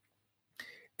air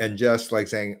and just like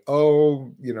saying,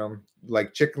 oh,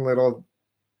 like Chicken Little,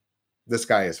 the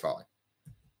sky is falling.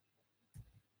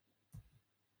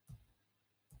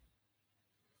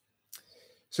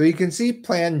 So you can see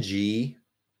Plan G,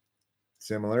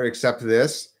 similar, except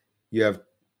this. You have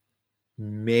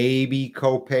maybe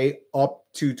copay up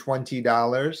to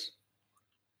 $20,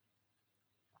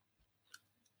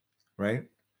 right?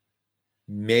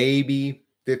 Maybe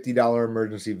 $50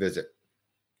 emergency visit.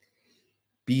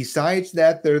 Besides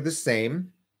that, they're the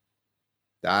same. ...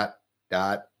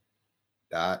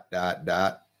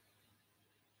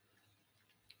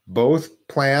 Both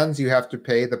plans, you have to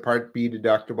pay the Part B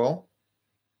deductible.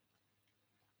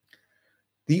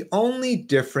 The only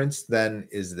difference then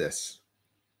is this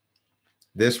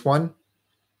one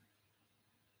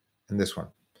and this one.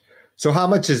 So how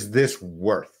much is this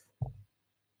worth?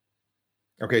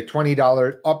 Okay,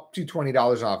 $20, up to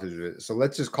 $20 off. So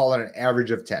let's just call it an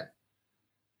average of 10.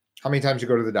 How many times you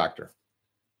go to the doctor?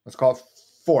 Let's call it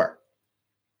 4.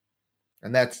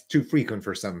 And that's too frequent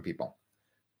for some people.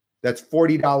 That's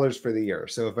 $40 for the year.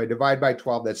 So if I divide by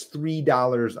 12, that's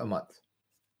 $3 a month,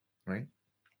 right?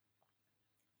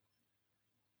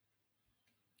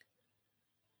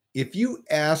 If you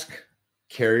ask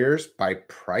carriers by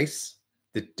price,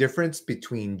 the difference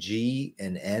between G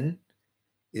and N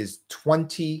is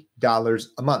 $20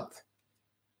 a month.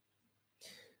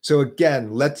 So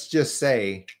again, let's just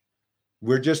say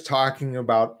we're just talking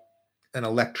about an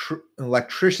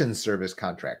electrician service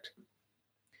contract.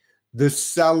 The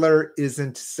seller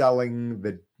isn't selling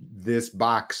this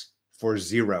box for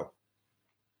 $0.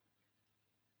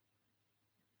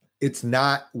 It's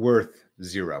not worth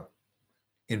 $0.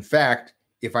 In fact,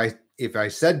 if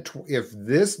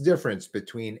this difference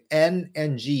between N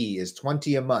and G is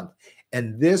 $20 a month,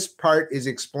 and this part is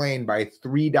explained by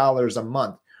 $3 a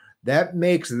month, that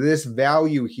makes this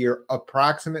value here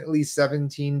approximately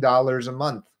 $17 a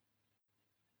month.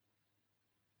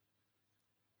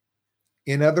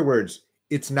 In other words,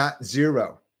 it's not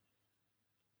 $0.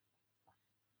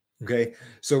 Okay,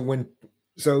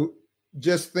 so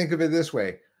just think of it this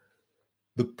way.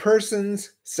 The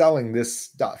persons selling this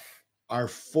stuff are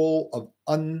full of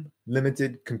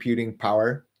unlimited computing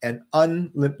power and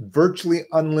virtually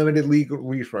unlimited legal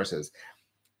resources.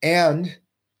 And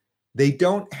they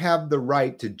don't have the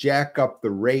right to jack up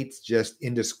the rates just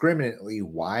indiscriminately.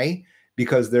 Why?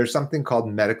 Because there's something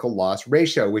called medical loss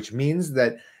ratio, which means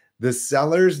that the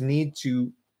sellers need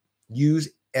to use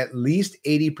at least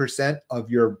 80% of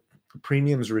your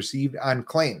premiums received on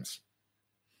claims.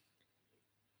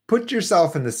 Put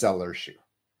yourself in the seller's shoe.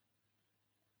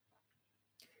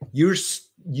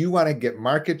 You want to get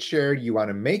market share. You want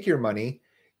to make your money.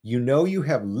 You know you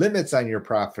have limits on your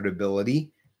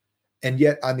profitability. And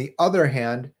yet, on the other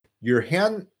hand, you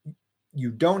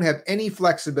don't have any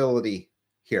flexibility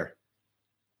here.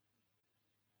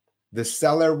 The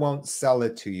seller won't sell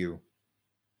it to you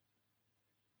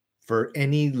for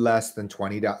any less than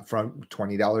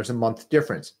 $20 a month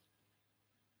difference.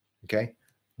 Okay?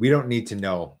 We don't need to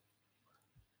know.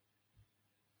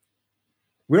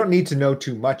 We don't need to know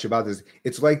too much about this.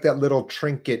 It's like that little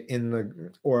trinket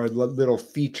or a little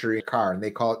feature in a car, and they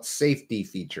call it safety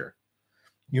feature.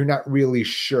 You're not really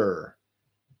sure.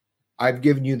 I've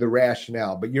given you the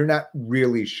rationale, but you're not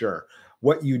really sure.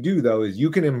 What you do, though, is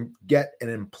you can get an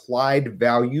implied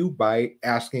value by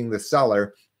asking the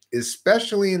seller,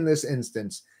 especially in this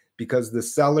instance, because the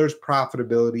seller's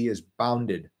profitability is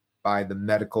bounded by the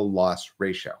medical loss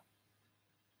ratio.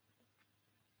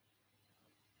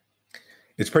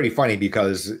 It's pretty funny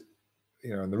because,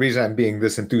 the reason I'm being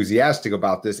this enthusiastic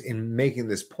about this in making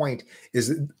this point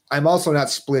is I'm also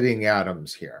not splitting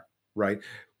atoms here, right?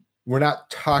 We're not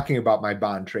talking about my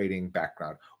bond trading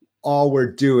background. All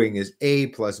we're doing is A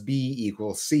plus B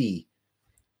equals C.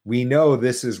 We know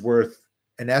this is worth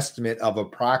an estimate of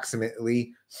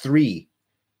approximately 3.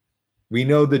 We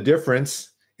know the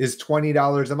difference is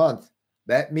 $20 a month.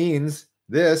 That means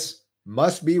this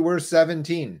must be worth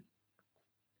 17.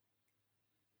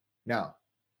 Now,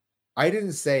 I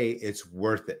didn't say it's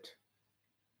worth it.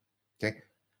 Okay.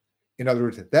 In other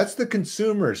words, that's the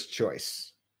consumer's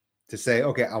choice to say,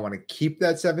 okay, I want to keep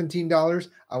that $17.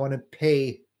 I want to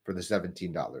pay for the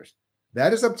 $17.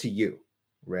 That is up to you,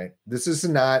 right? This is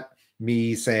not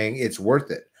me saying it's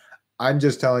worth it. I'm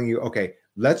just telling you, okay,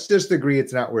 let's just agree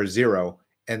it's not worth 0.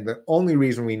 And the only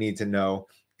reason we need to know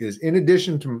is, in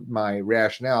addition to my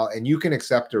rationale, and you can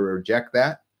accept or reject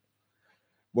that,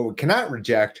 what we cannot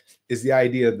reject is the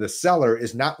idea the seller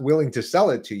is not willing to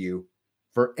sell it to you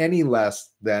for any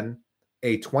less than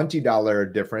a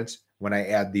 $20 difference when I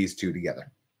add these two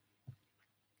together.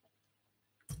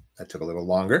 That took a little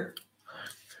longer.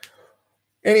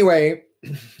 Anyway,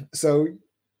 so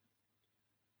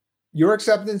your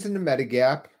acceptance into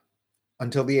Medigap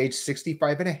until the age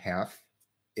 65 and a half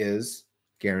is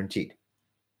guaranteed.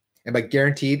 And by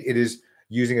guaranteed, it is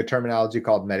using a terminology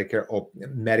called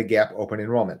Medigap open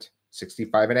enrollment,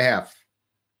 65 and a half.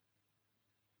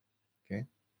 Okay.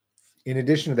 In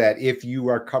addition to that, if you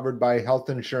are covered by health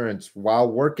insurance while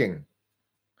working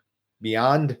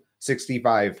beyond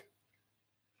 65,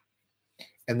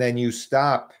 and then you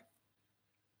stop,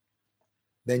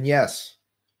 then yes,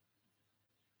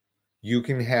 you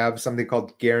can have something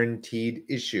called guaranteed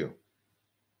issue.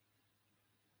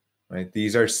 Right?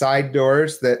 These are side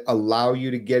doors that allow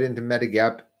you to get into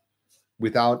Medigap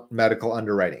without medical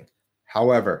underwriting.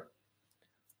 However,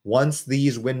 once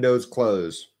these windows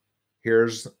close,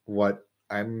 here's what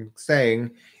I'm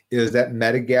saying is that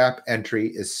Medigap entry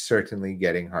is certainly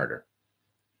getting harder.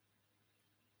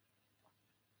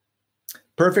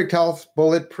 Perfect health,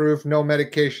 bulletproof, no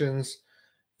medications,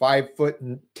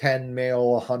 5'10"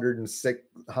 male,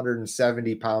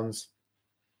 170 pounds.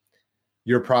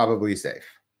 You're probably safe.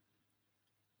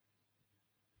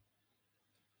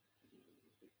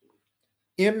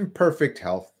 Imperfect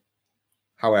health,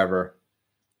 however,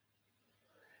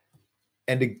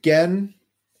 and again,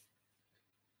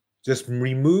 just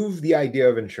remove the idea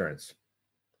of insurance.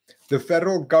 The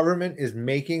federal government is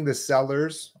making the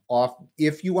sellers off.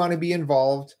 If you want to be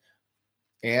involved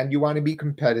and you want to be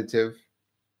competitive,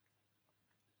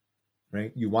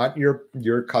 right? You want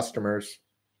your customers.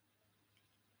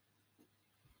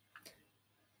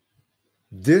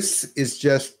 This is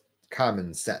just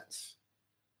common sense.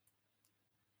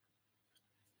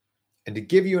 And to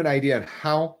give you an idea on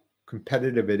how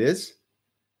competitive it is,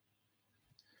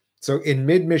 so in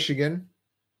mid-Michigan,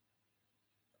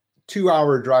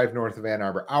 2-hour drive north of Ann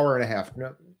Arbor, hour and a half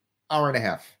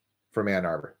from Ann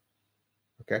Arbor,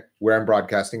 okay, where I'm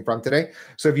broadcasting from today.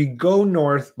 So if you go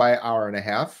north by hour and a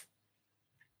half,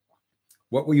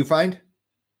 what will you find?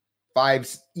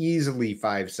 Easily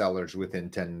five sellers within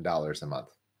 $10 a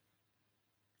month.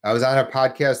 I was on a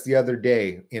podcast the other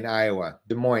day in Iowa,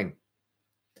 Des Moines.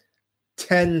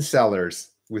 10 sellers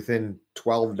within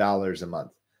 $12 a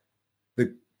month.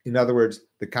 In other words,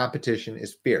 the competition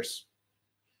is fierce.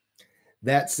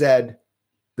 That said,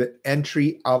 the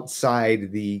entry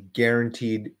outside the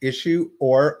guaranteed issue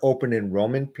or open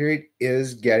enrollment period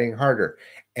is getting harder.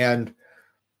 And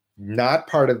not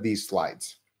part of these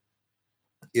slides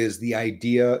is the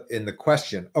idea in the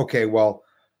question, okay, well,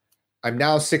 I'm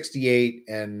now 68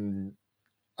 and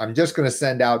I'm just going to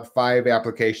send out 5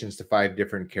 applications to 5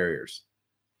 different carriers.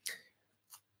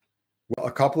 Well,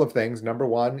 a couple of things. Number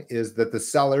one is that the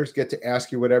sellers get to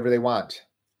ask you whatever they want.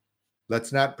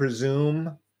 Let's not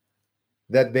presume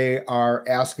that they are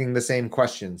asking the same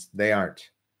questions. They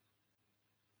aren't.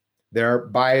 Their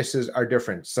biases are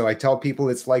different. So I tell people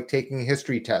it's like taking a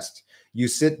history test. You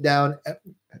sit down,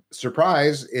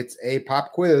 surprise, it's a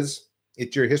pop quiz.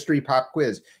 It's your history pop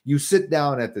quiz. You sit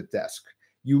down at the desk.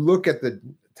 You look at the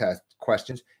test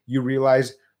questions. You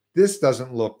realize this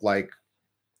doesn't look like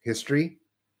history.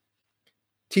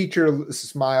 Teacher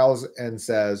smiles and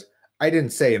says, I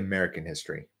didn't say American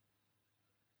history.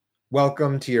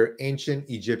 Welcome to your ancient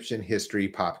Egyptian history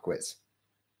pop quiz.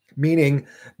 meaning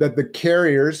that the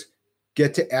carriers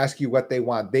get to ask you what they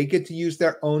want. They get to use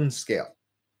their own scale,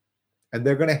 and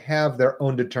they're going to have their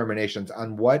own determinations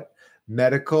on what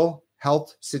medical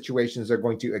health situations they're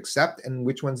going to accept and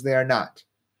which ones they are not.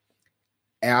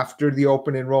 After the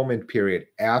open enrollment period,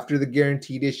 after the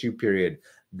guaranteed issue period,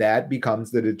 that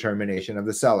becomes the determination of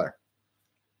the seller.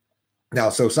 Now,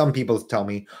 so some people tell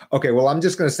me, okay, well, I'm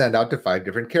just going to send out to 5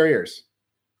 different carriers.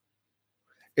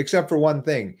 Except for one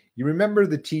thing. You remember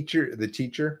the teacher,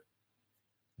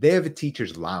 they have a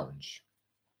teacher's lounge.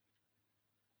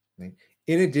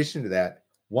 In addition to that,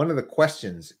 one of the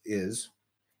questions is,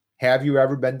 have you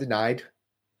ever been denied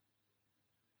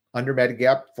under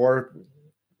Medigap for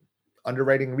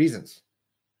underwriting reasons?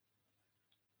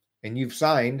 And you've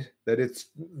signed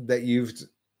that you've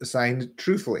signed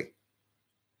truthfully.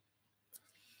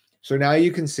 So now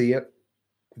you can see it,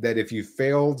 that if you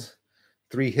failed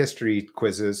 3 history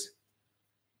quizzes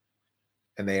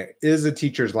and there is a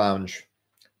teacher's lounge,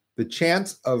 the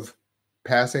chance of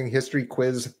passing history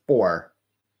quiz 4,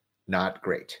 not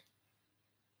great.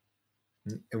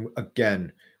 And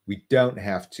again, we don't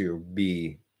have to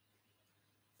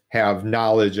have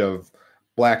knowledge of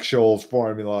Black-Scholes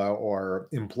formula or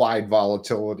implied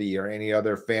volatility or any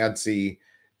other fancy,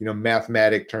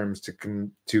 mathematic terms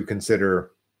to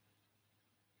consider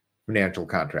financial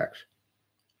contracts.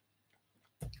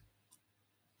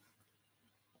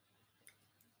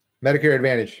 Medicare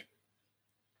Advantage.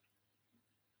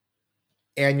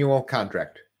 Annual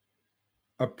contract.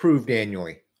 Approved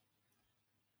annually.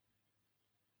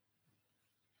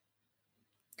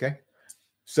 Okay.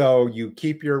 So you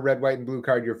keep your red, white, and blue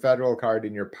card, your federal card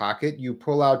in your pocket. You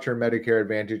pull out your Medicare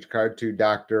Advantage card to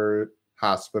doctor,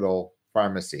 hospital,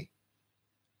 pharmacy.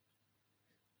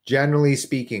 Generally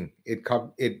speaking, it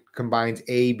combines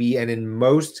A, B, and in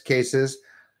most cases,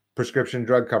 prescription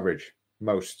drug coverage.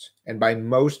 Most. And by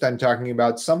most, I'm talking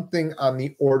about something on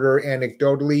the order,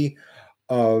 anecdotally,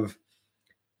 of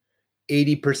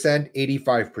 80%,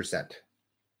 85%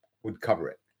 would cover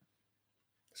it.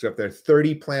 So if there are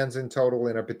 30 plans in total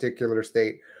in a particular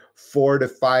state, 4 to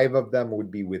 5 of them would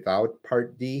be without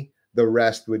Part D. The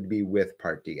rest would be with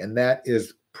Part D. And that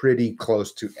is pretty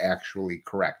close to actually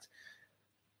correct.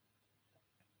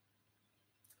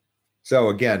 So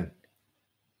again,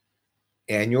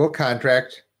 annual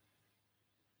contract,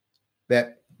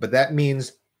 but that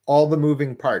means all the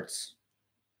moving parts.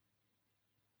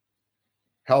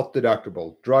 Health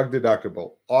deductible, drug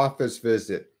deductible, office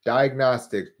visit,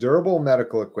 diagnostics, durable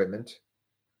medical equipment,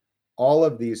 all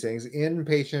of these things,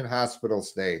 inpatient hospital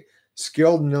stay,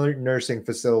 skilled nursing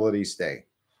facility stay,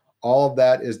 all of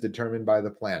that is determined by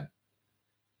the plan.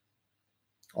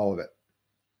 All of it.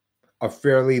 A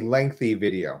fairly lengthy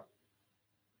video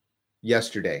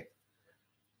yesterday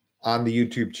on the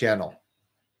YouTube channel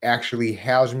actually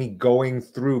has me going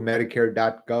through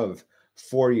Medicare.gov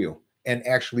for you and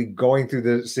actually going through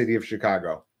the city of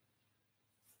Chicago,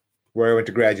 where I went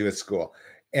to graduate school,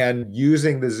 and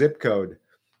using the zip code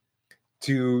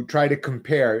to try to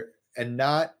compare and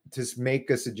not to make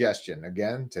a suggestion.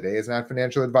 Again, today is not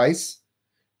financial advice,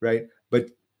 right? But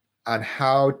on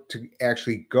how to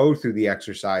actually go through the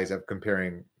exercise of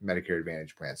comparing Medicare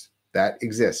Advantage plans. That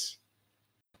exists.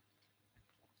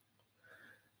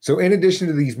 So in addition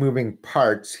to these moving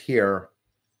parts here,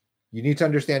 you need to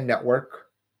understand network.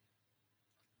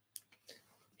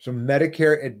 So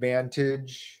Medicare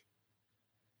Advantage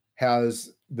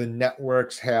the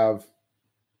networks have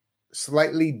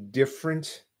slightly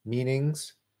different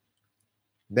meanings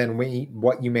than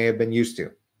what you may have been used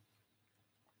to.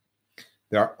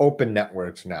 There are open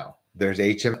networks now. There's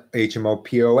HMO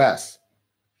POS.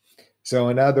 So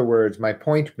in other words, my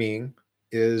point being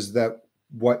is that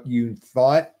what you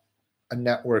thought a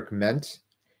network meant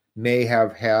may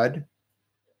have had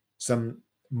some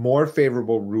more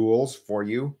favorable rules for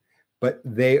you, but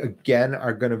they again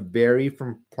are going to vary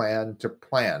from plan to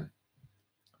plan.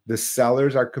 The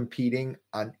sellers are competing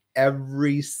on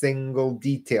every single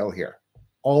detail here,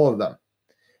 all of them.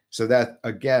 So that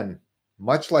again,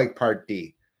 much like Part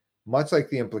D, much like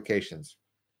the implications,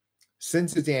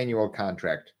 since its annual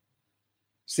contract,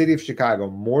 City of Chicago,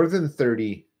 more than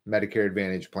 30 Medicare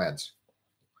Advantage plans,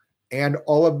 and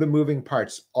all of the moving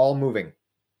parts, all moving.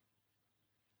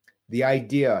 The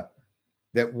idea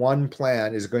that one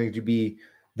plan is going to be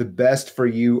the best for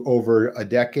you over a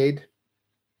decade,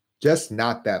 just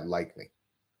not that likely.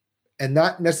 And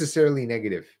not necessarily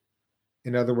negative.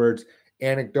 In other words,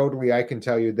 anecdotally, I can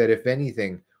tell you that if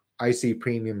anything, I see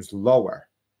premiums lower.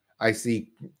 I see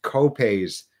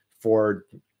copays for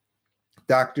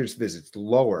doctor's visits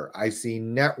lower. I see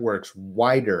networks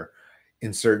wider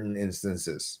in certain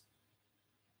instances.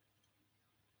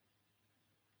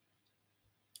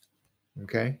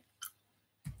 Okay.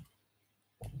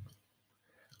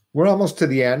 We're almost to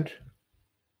the end.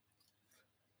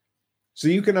 So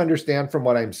you can understand from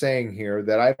what I'm saying here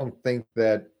that I don't think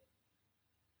that,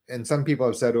 and some people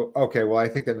have said, okay, well, I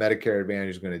think that Medicare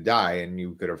Advantage is going to die, and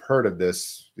you could have heard of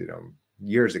this,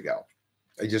 years ago.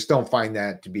 I just don't find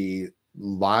that to be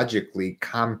logically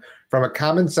from a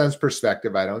common sense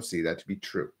perspective. I don't see that to be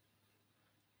true.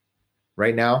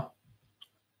 Right now,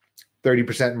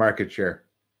 30% market share.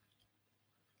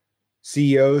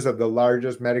 CEOs of the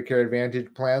largest Medicare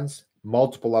Advantage plans,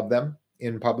 multiple of them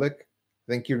in public,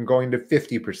 think you're going to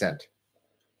 50%.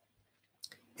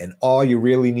 And all you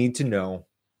really need to know,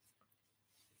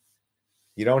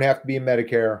 you don't have to be a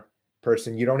Medicare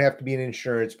person. You don't have to be an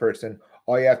insurance person.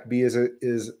 All you have to be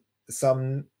is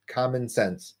some common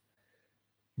sense.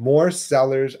 More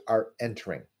sellers are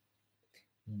entering.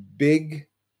 Big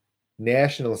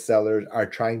national sellers are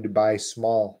trying to buy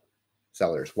small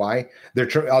sellers. Why?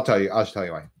 I'll tell you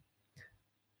why.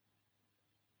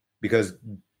 Because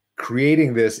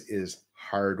creating this is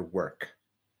hard work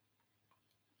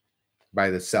by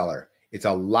the seller. It's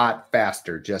a lot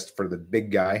faster just for the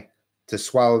big guy to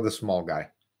swallow the small guy.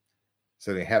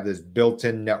 So they have this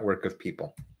built-in network of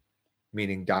people,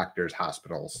 meaning doctors,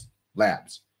 hospitals,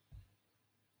 labs.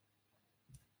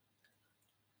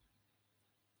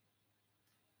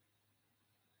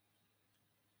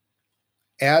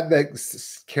 Add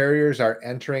that carriers are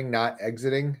entering, not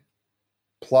exiting.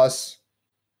 Plus,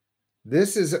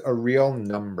 this is a real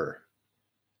number.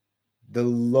 The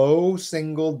low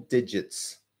single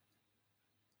digits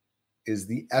is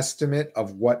the estimate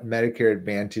of what Medicare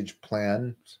Advantage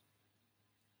plans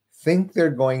think they're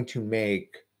going to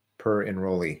make per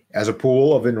enrollee as a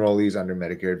pool of enrollees under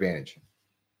Medicare Advantage.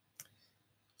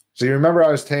 So you remember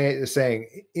I was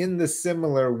saying in the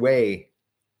similar way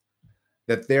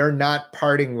that they're not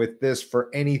parting with this for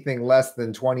anything less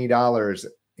than $20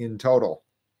 in total.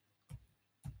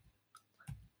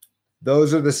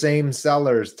 Those are the same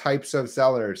sellers, types of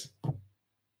sellers,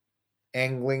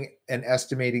 angling and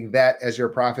estimating that as your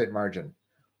profit margin.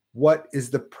 What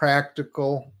is the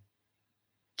practical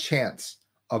chance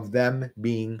of them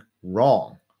being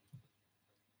wrong?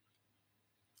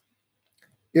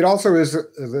 It also is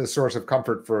a source of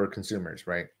comfort for consumers,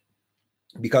 right?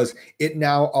 Because it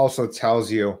now also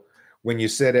tells you when you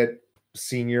sit at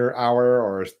senior hour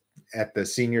or at the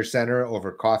senior center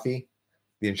over coffee,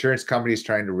 the insurance company is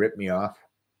trying to rip me off.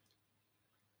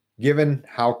 Given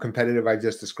how competitive I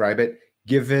just described it,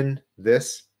 given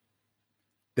this,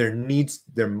 there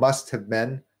must have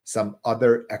been some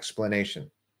other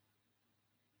explanation.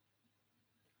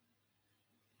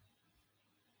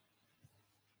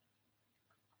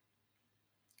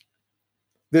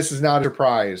 This is not a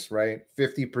surprise, right?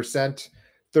 50%,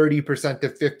 30% to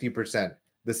 50%.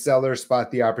 The sellers spot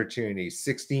the opportunity.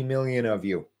 60 million of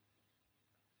you.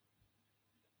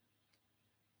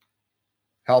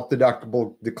 Health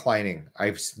deductible declining.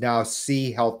 I now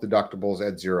see health deductibles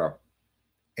at zero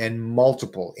and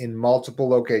in multiple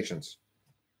locations.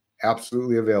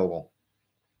 Absolutely available.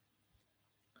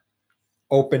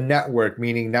 Open network,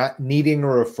 meaning not needing a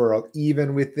referral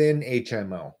even within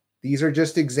HMO. These are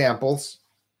just examples.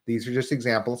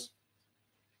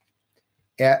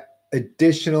 At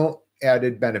additional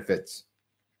added benefits.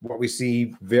 What we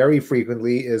see very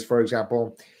frequently is, for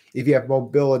example, if you have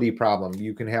mobility problem,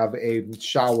 you can have a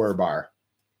shower bar.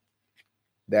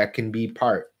 That can be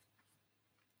part.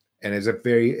 And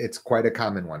it's quite a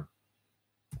common one.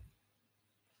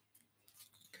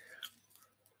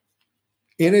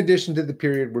 In addition to the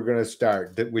period we're going to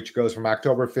start, which goes from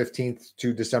October 15th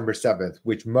to December 7th,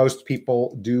 which most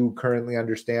people do currently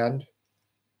understand,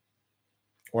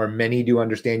 or many do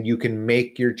understand, you can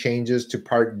make your changes to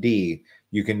Part D.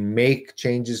 You can make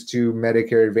changes to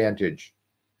Medicare Advantage.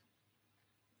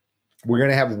 We're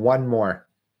going to have one more.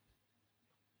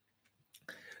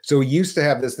 So we used to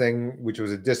have this thing, which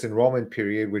was a disenrollment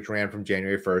period, which ran from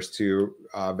January 1st to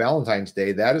Valentine's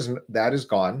Day. That is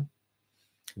gone.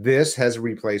 This has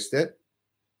replaced it.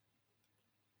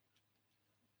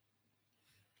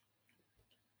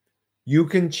 You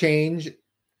can change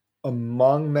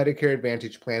among Medicare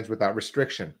Advantage plans without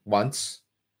restriction once.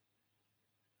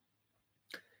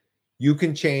 You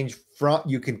can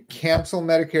you can cancel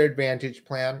Medicare Advantage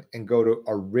plan and go to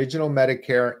original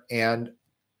Medicare and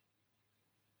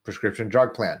prescription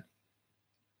drug plan.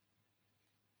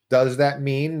 Does that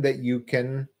mean that you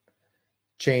can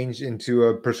change into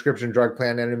a prescription drug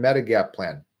plan and a Medigap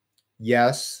plan?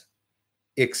 Yes,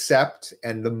 except,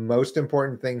 and the most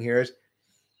important thing here is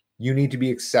you need to be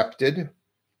accepted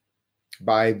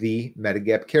by the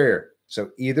Medigap carrier. So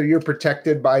either you're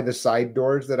protected by the side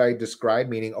doors that I described,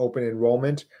 meaning open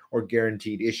enrollment or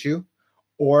guaranteed issue,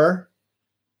 or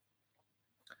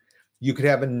you could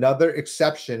have another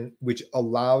exception which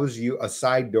allows you a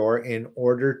side door in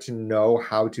order to know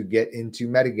how to get into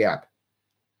Medigap.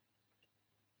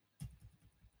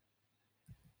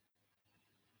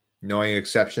 Knowing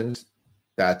exceptions,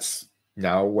 that's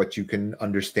now what you can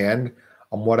understand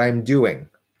on what I'm doing.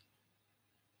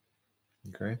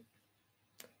 Okay.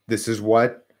 This is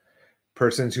what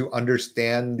persons who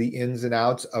understand the ins and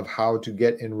outs of how to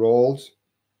get enrolled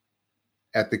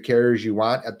at the carriers you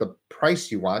want, at the price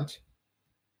you want,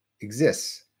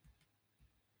 exists.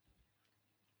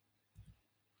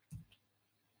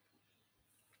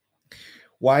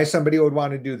 Why somebody would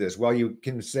want to do this? Well, you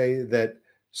can say that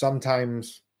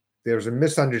sometimes there's a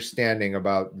misunderstanding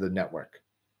about the network.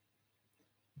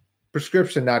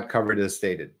 Prescription not covered as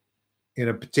stated in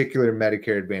a particular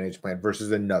Medicare Advantage plan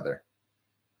versus another.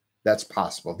 That's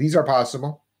possible. These are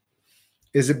possible.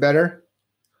 Is it better?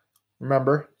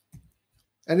 Remember,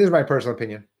 and this is my personal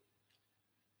opinion,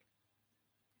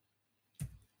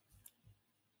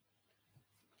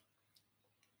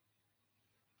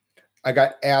 I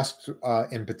got asked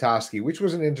in Petoskey, which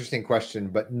was an interesting question,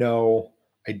 but no,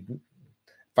 I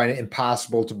find it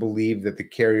impossible to believe that the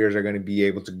carriers are going to be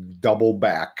able to double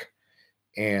back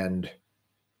and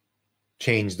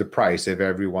change the price if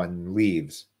everyone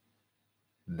leaves.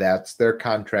 That's their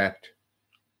contract.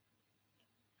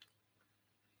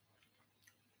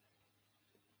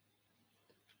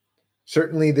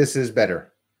 Certainly, this is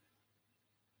better.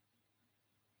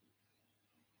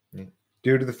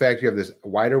 Due to the fact you have this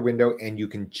wider window and you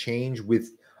can change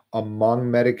with among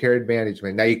Medicare Advantage.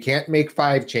 Now, you can't make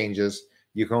 5 changes.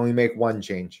 You can only make 1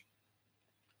 change,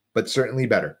 but certainly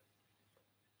better.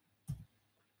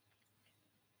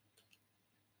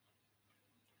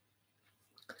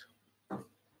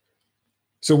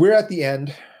 So we're at the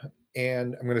end,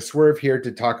 and I'm going to swerve here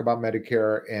to talk about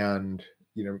Medicare and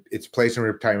its place in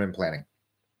retirement planning.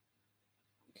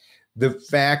 The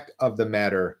fact of the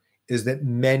matter is that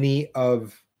many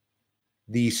of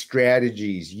the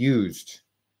strategies used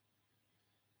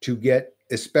to get,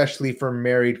 especially for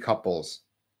married couples,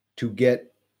 to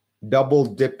get double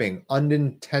dipping,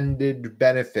 unintended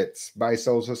benefits by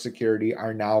Social Security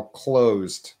are now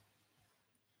closed.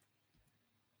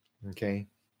 Okay.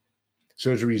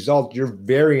 So as a result, your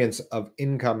variance of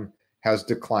income has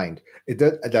declined.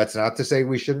 That's not to say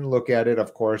we shouldn't look at it.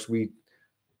 Of course,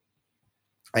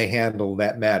 I handle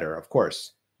that matter, of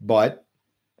course. But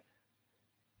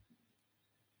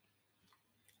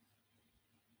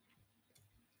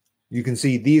you can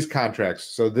see these contracts.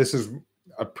 So this is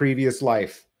a previous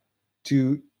life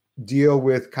to deal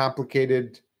with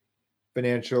complicated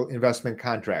financial investment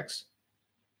contracts.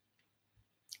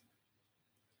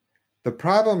 The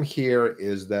problem here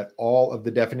is that all of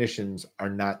the definitions are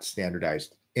not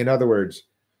standardized. In other words,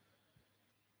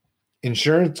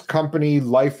 insurance company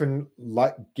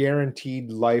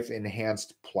guaranteed life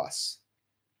enhanced plus.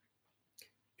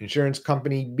 Insurance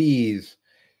company B's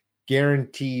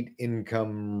guaranteed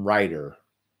income rider.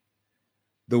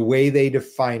 The way they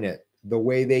define it, the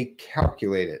way they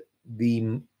calculate it,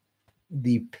 the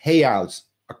payouts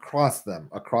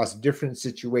across different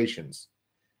situations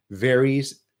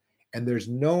varies, and there's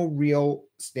no real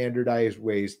standardized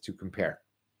ways to compare.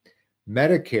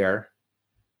 Medicare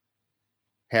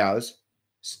has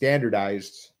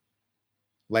standardized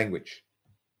language.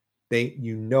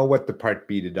 You know what the Part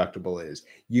B deductible is.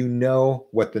 You know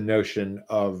what the notion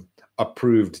of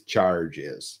approved charge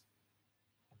is.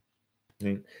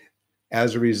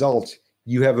 As a result,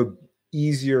 you have an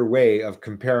easier way of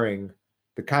comparing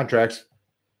the contracts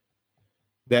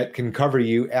that can cover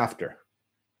you after.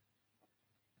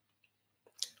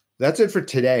 That's it for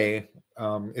today,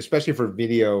 especially for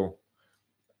video.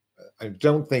 I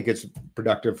don't think it's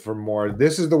productive for more.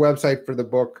 This is the website for the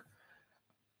book.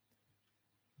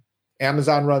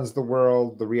 Amazon runs the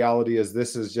world. The reality is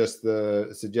this is just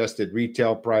the suggested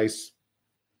retail price.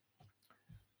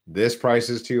 This price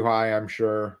is too high, I'm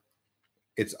sure.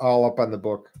 It's all up on the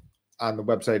book, on the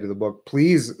website of the book.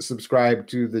 Please subscribe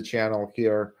to the channel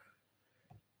here.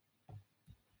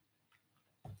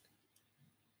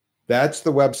 That's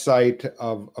the website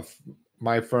of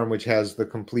my firm, which has the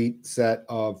complete set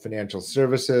of financial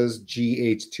services,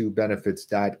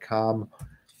 gh2benefits.com.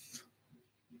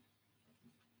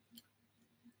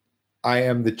 I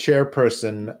am the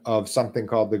chairperson of something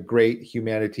called the Great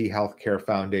Humanity Healthcare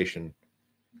Foundation.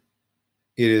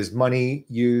 It is money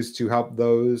used to help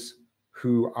those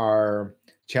who are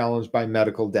challenged by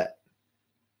medical debt.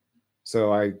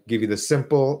 So I give you the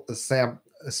simplest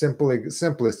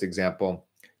example.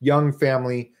 young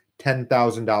family, $10,000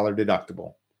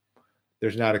 deductible.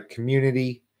 There's not a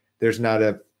community, there's not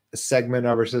a segment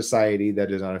of our society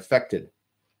that is unaffected.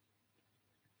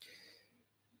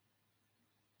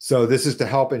 So this is to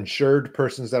help insured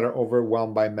persons that are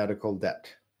overwhelmed by medical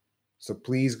debt. So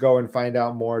please go and find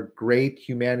out more.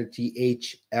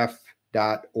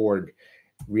 GreatHumanityHF.org.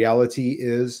 Reality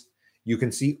is you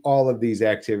can see all of these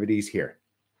activities here.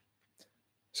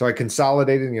 So I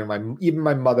consolidated, even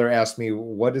my mother asked me,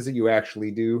 what is it you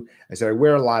actually do? I said, I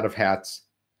wear a lot of hats.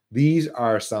 These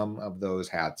are some of those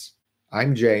hats.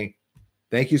 I'm Jay.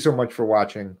 Thank you so much for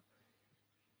watching.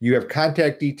 You have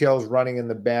contact details running in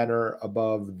the banner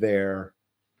above their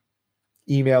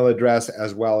email address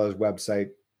as well as website.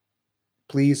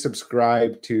 Please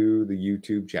subscribe to the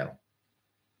YouTube channel.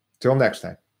 Till next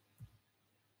time.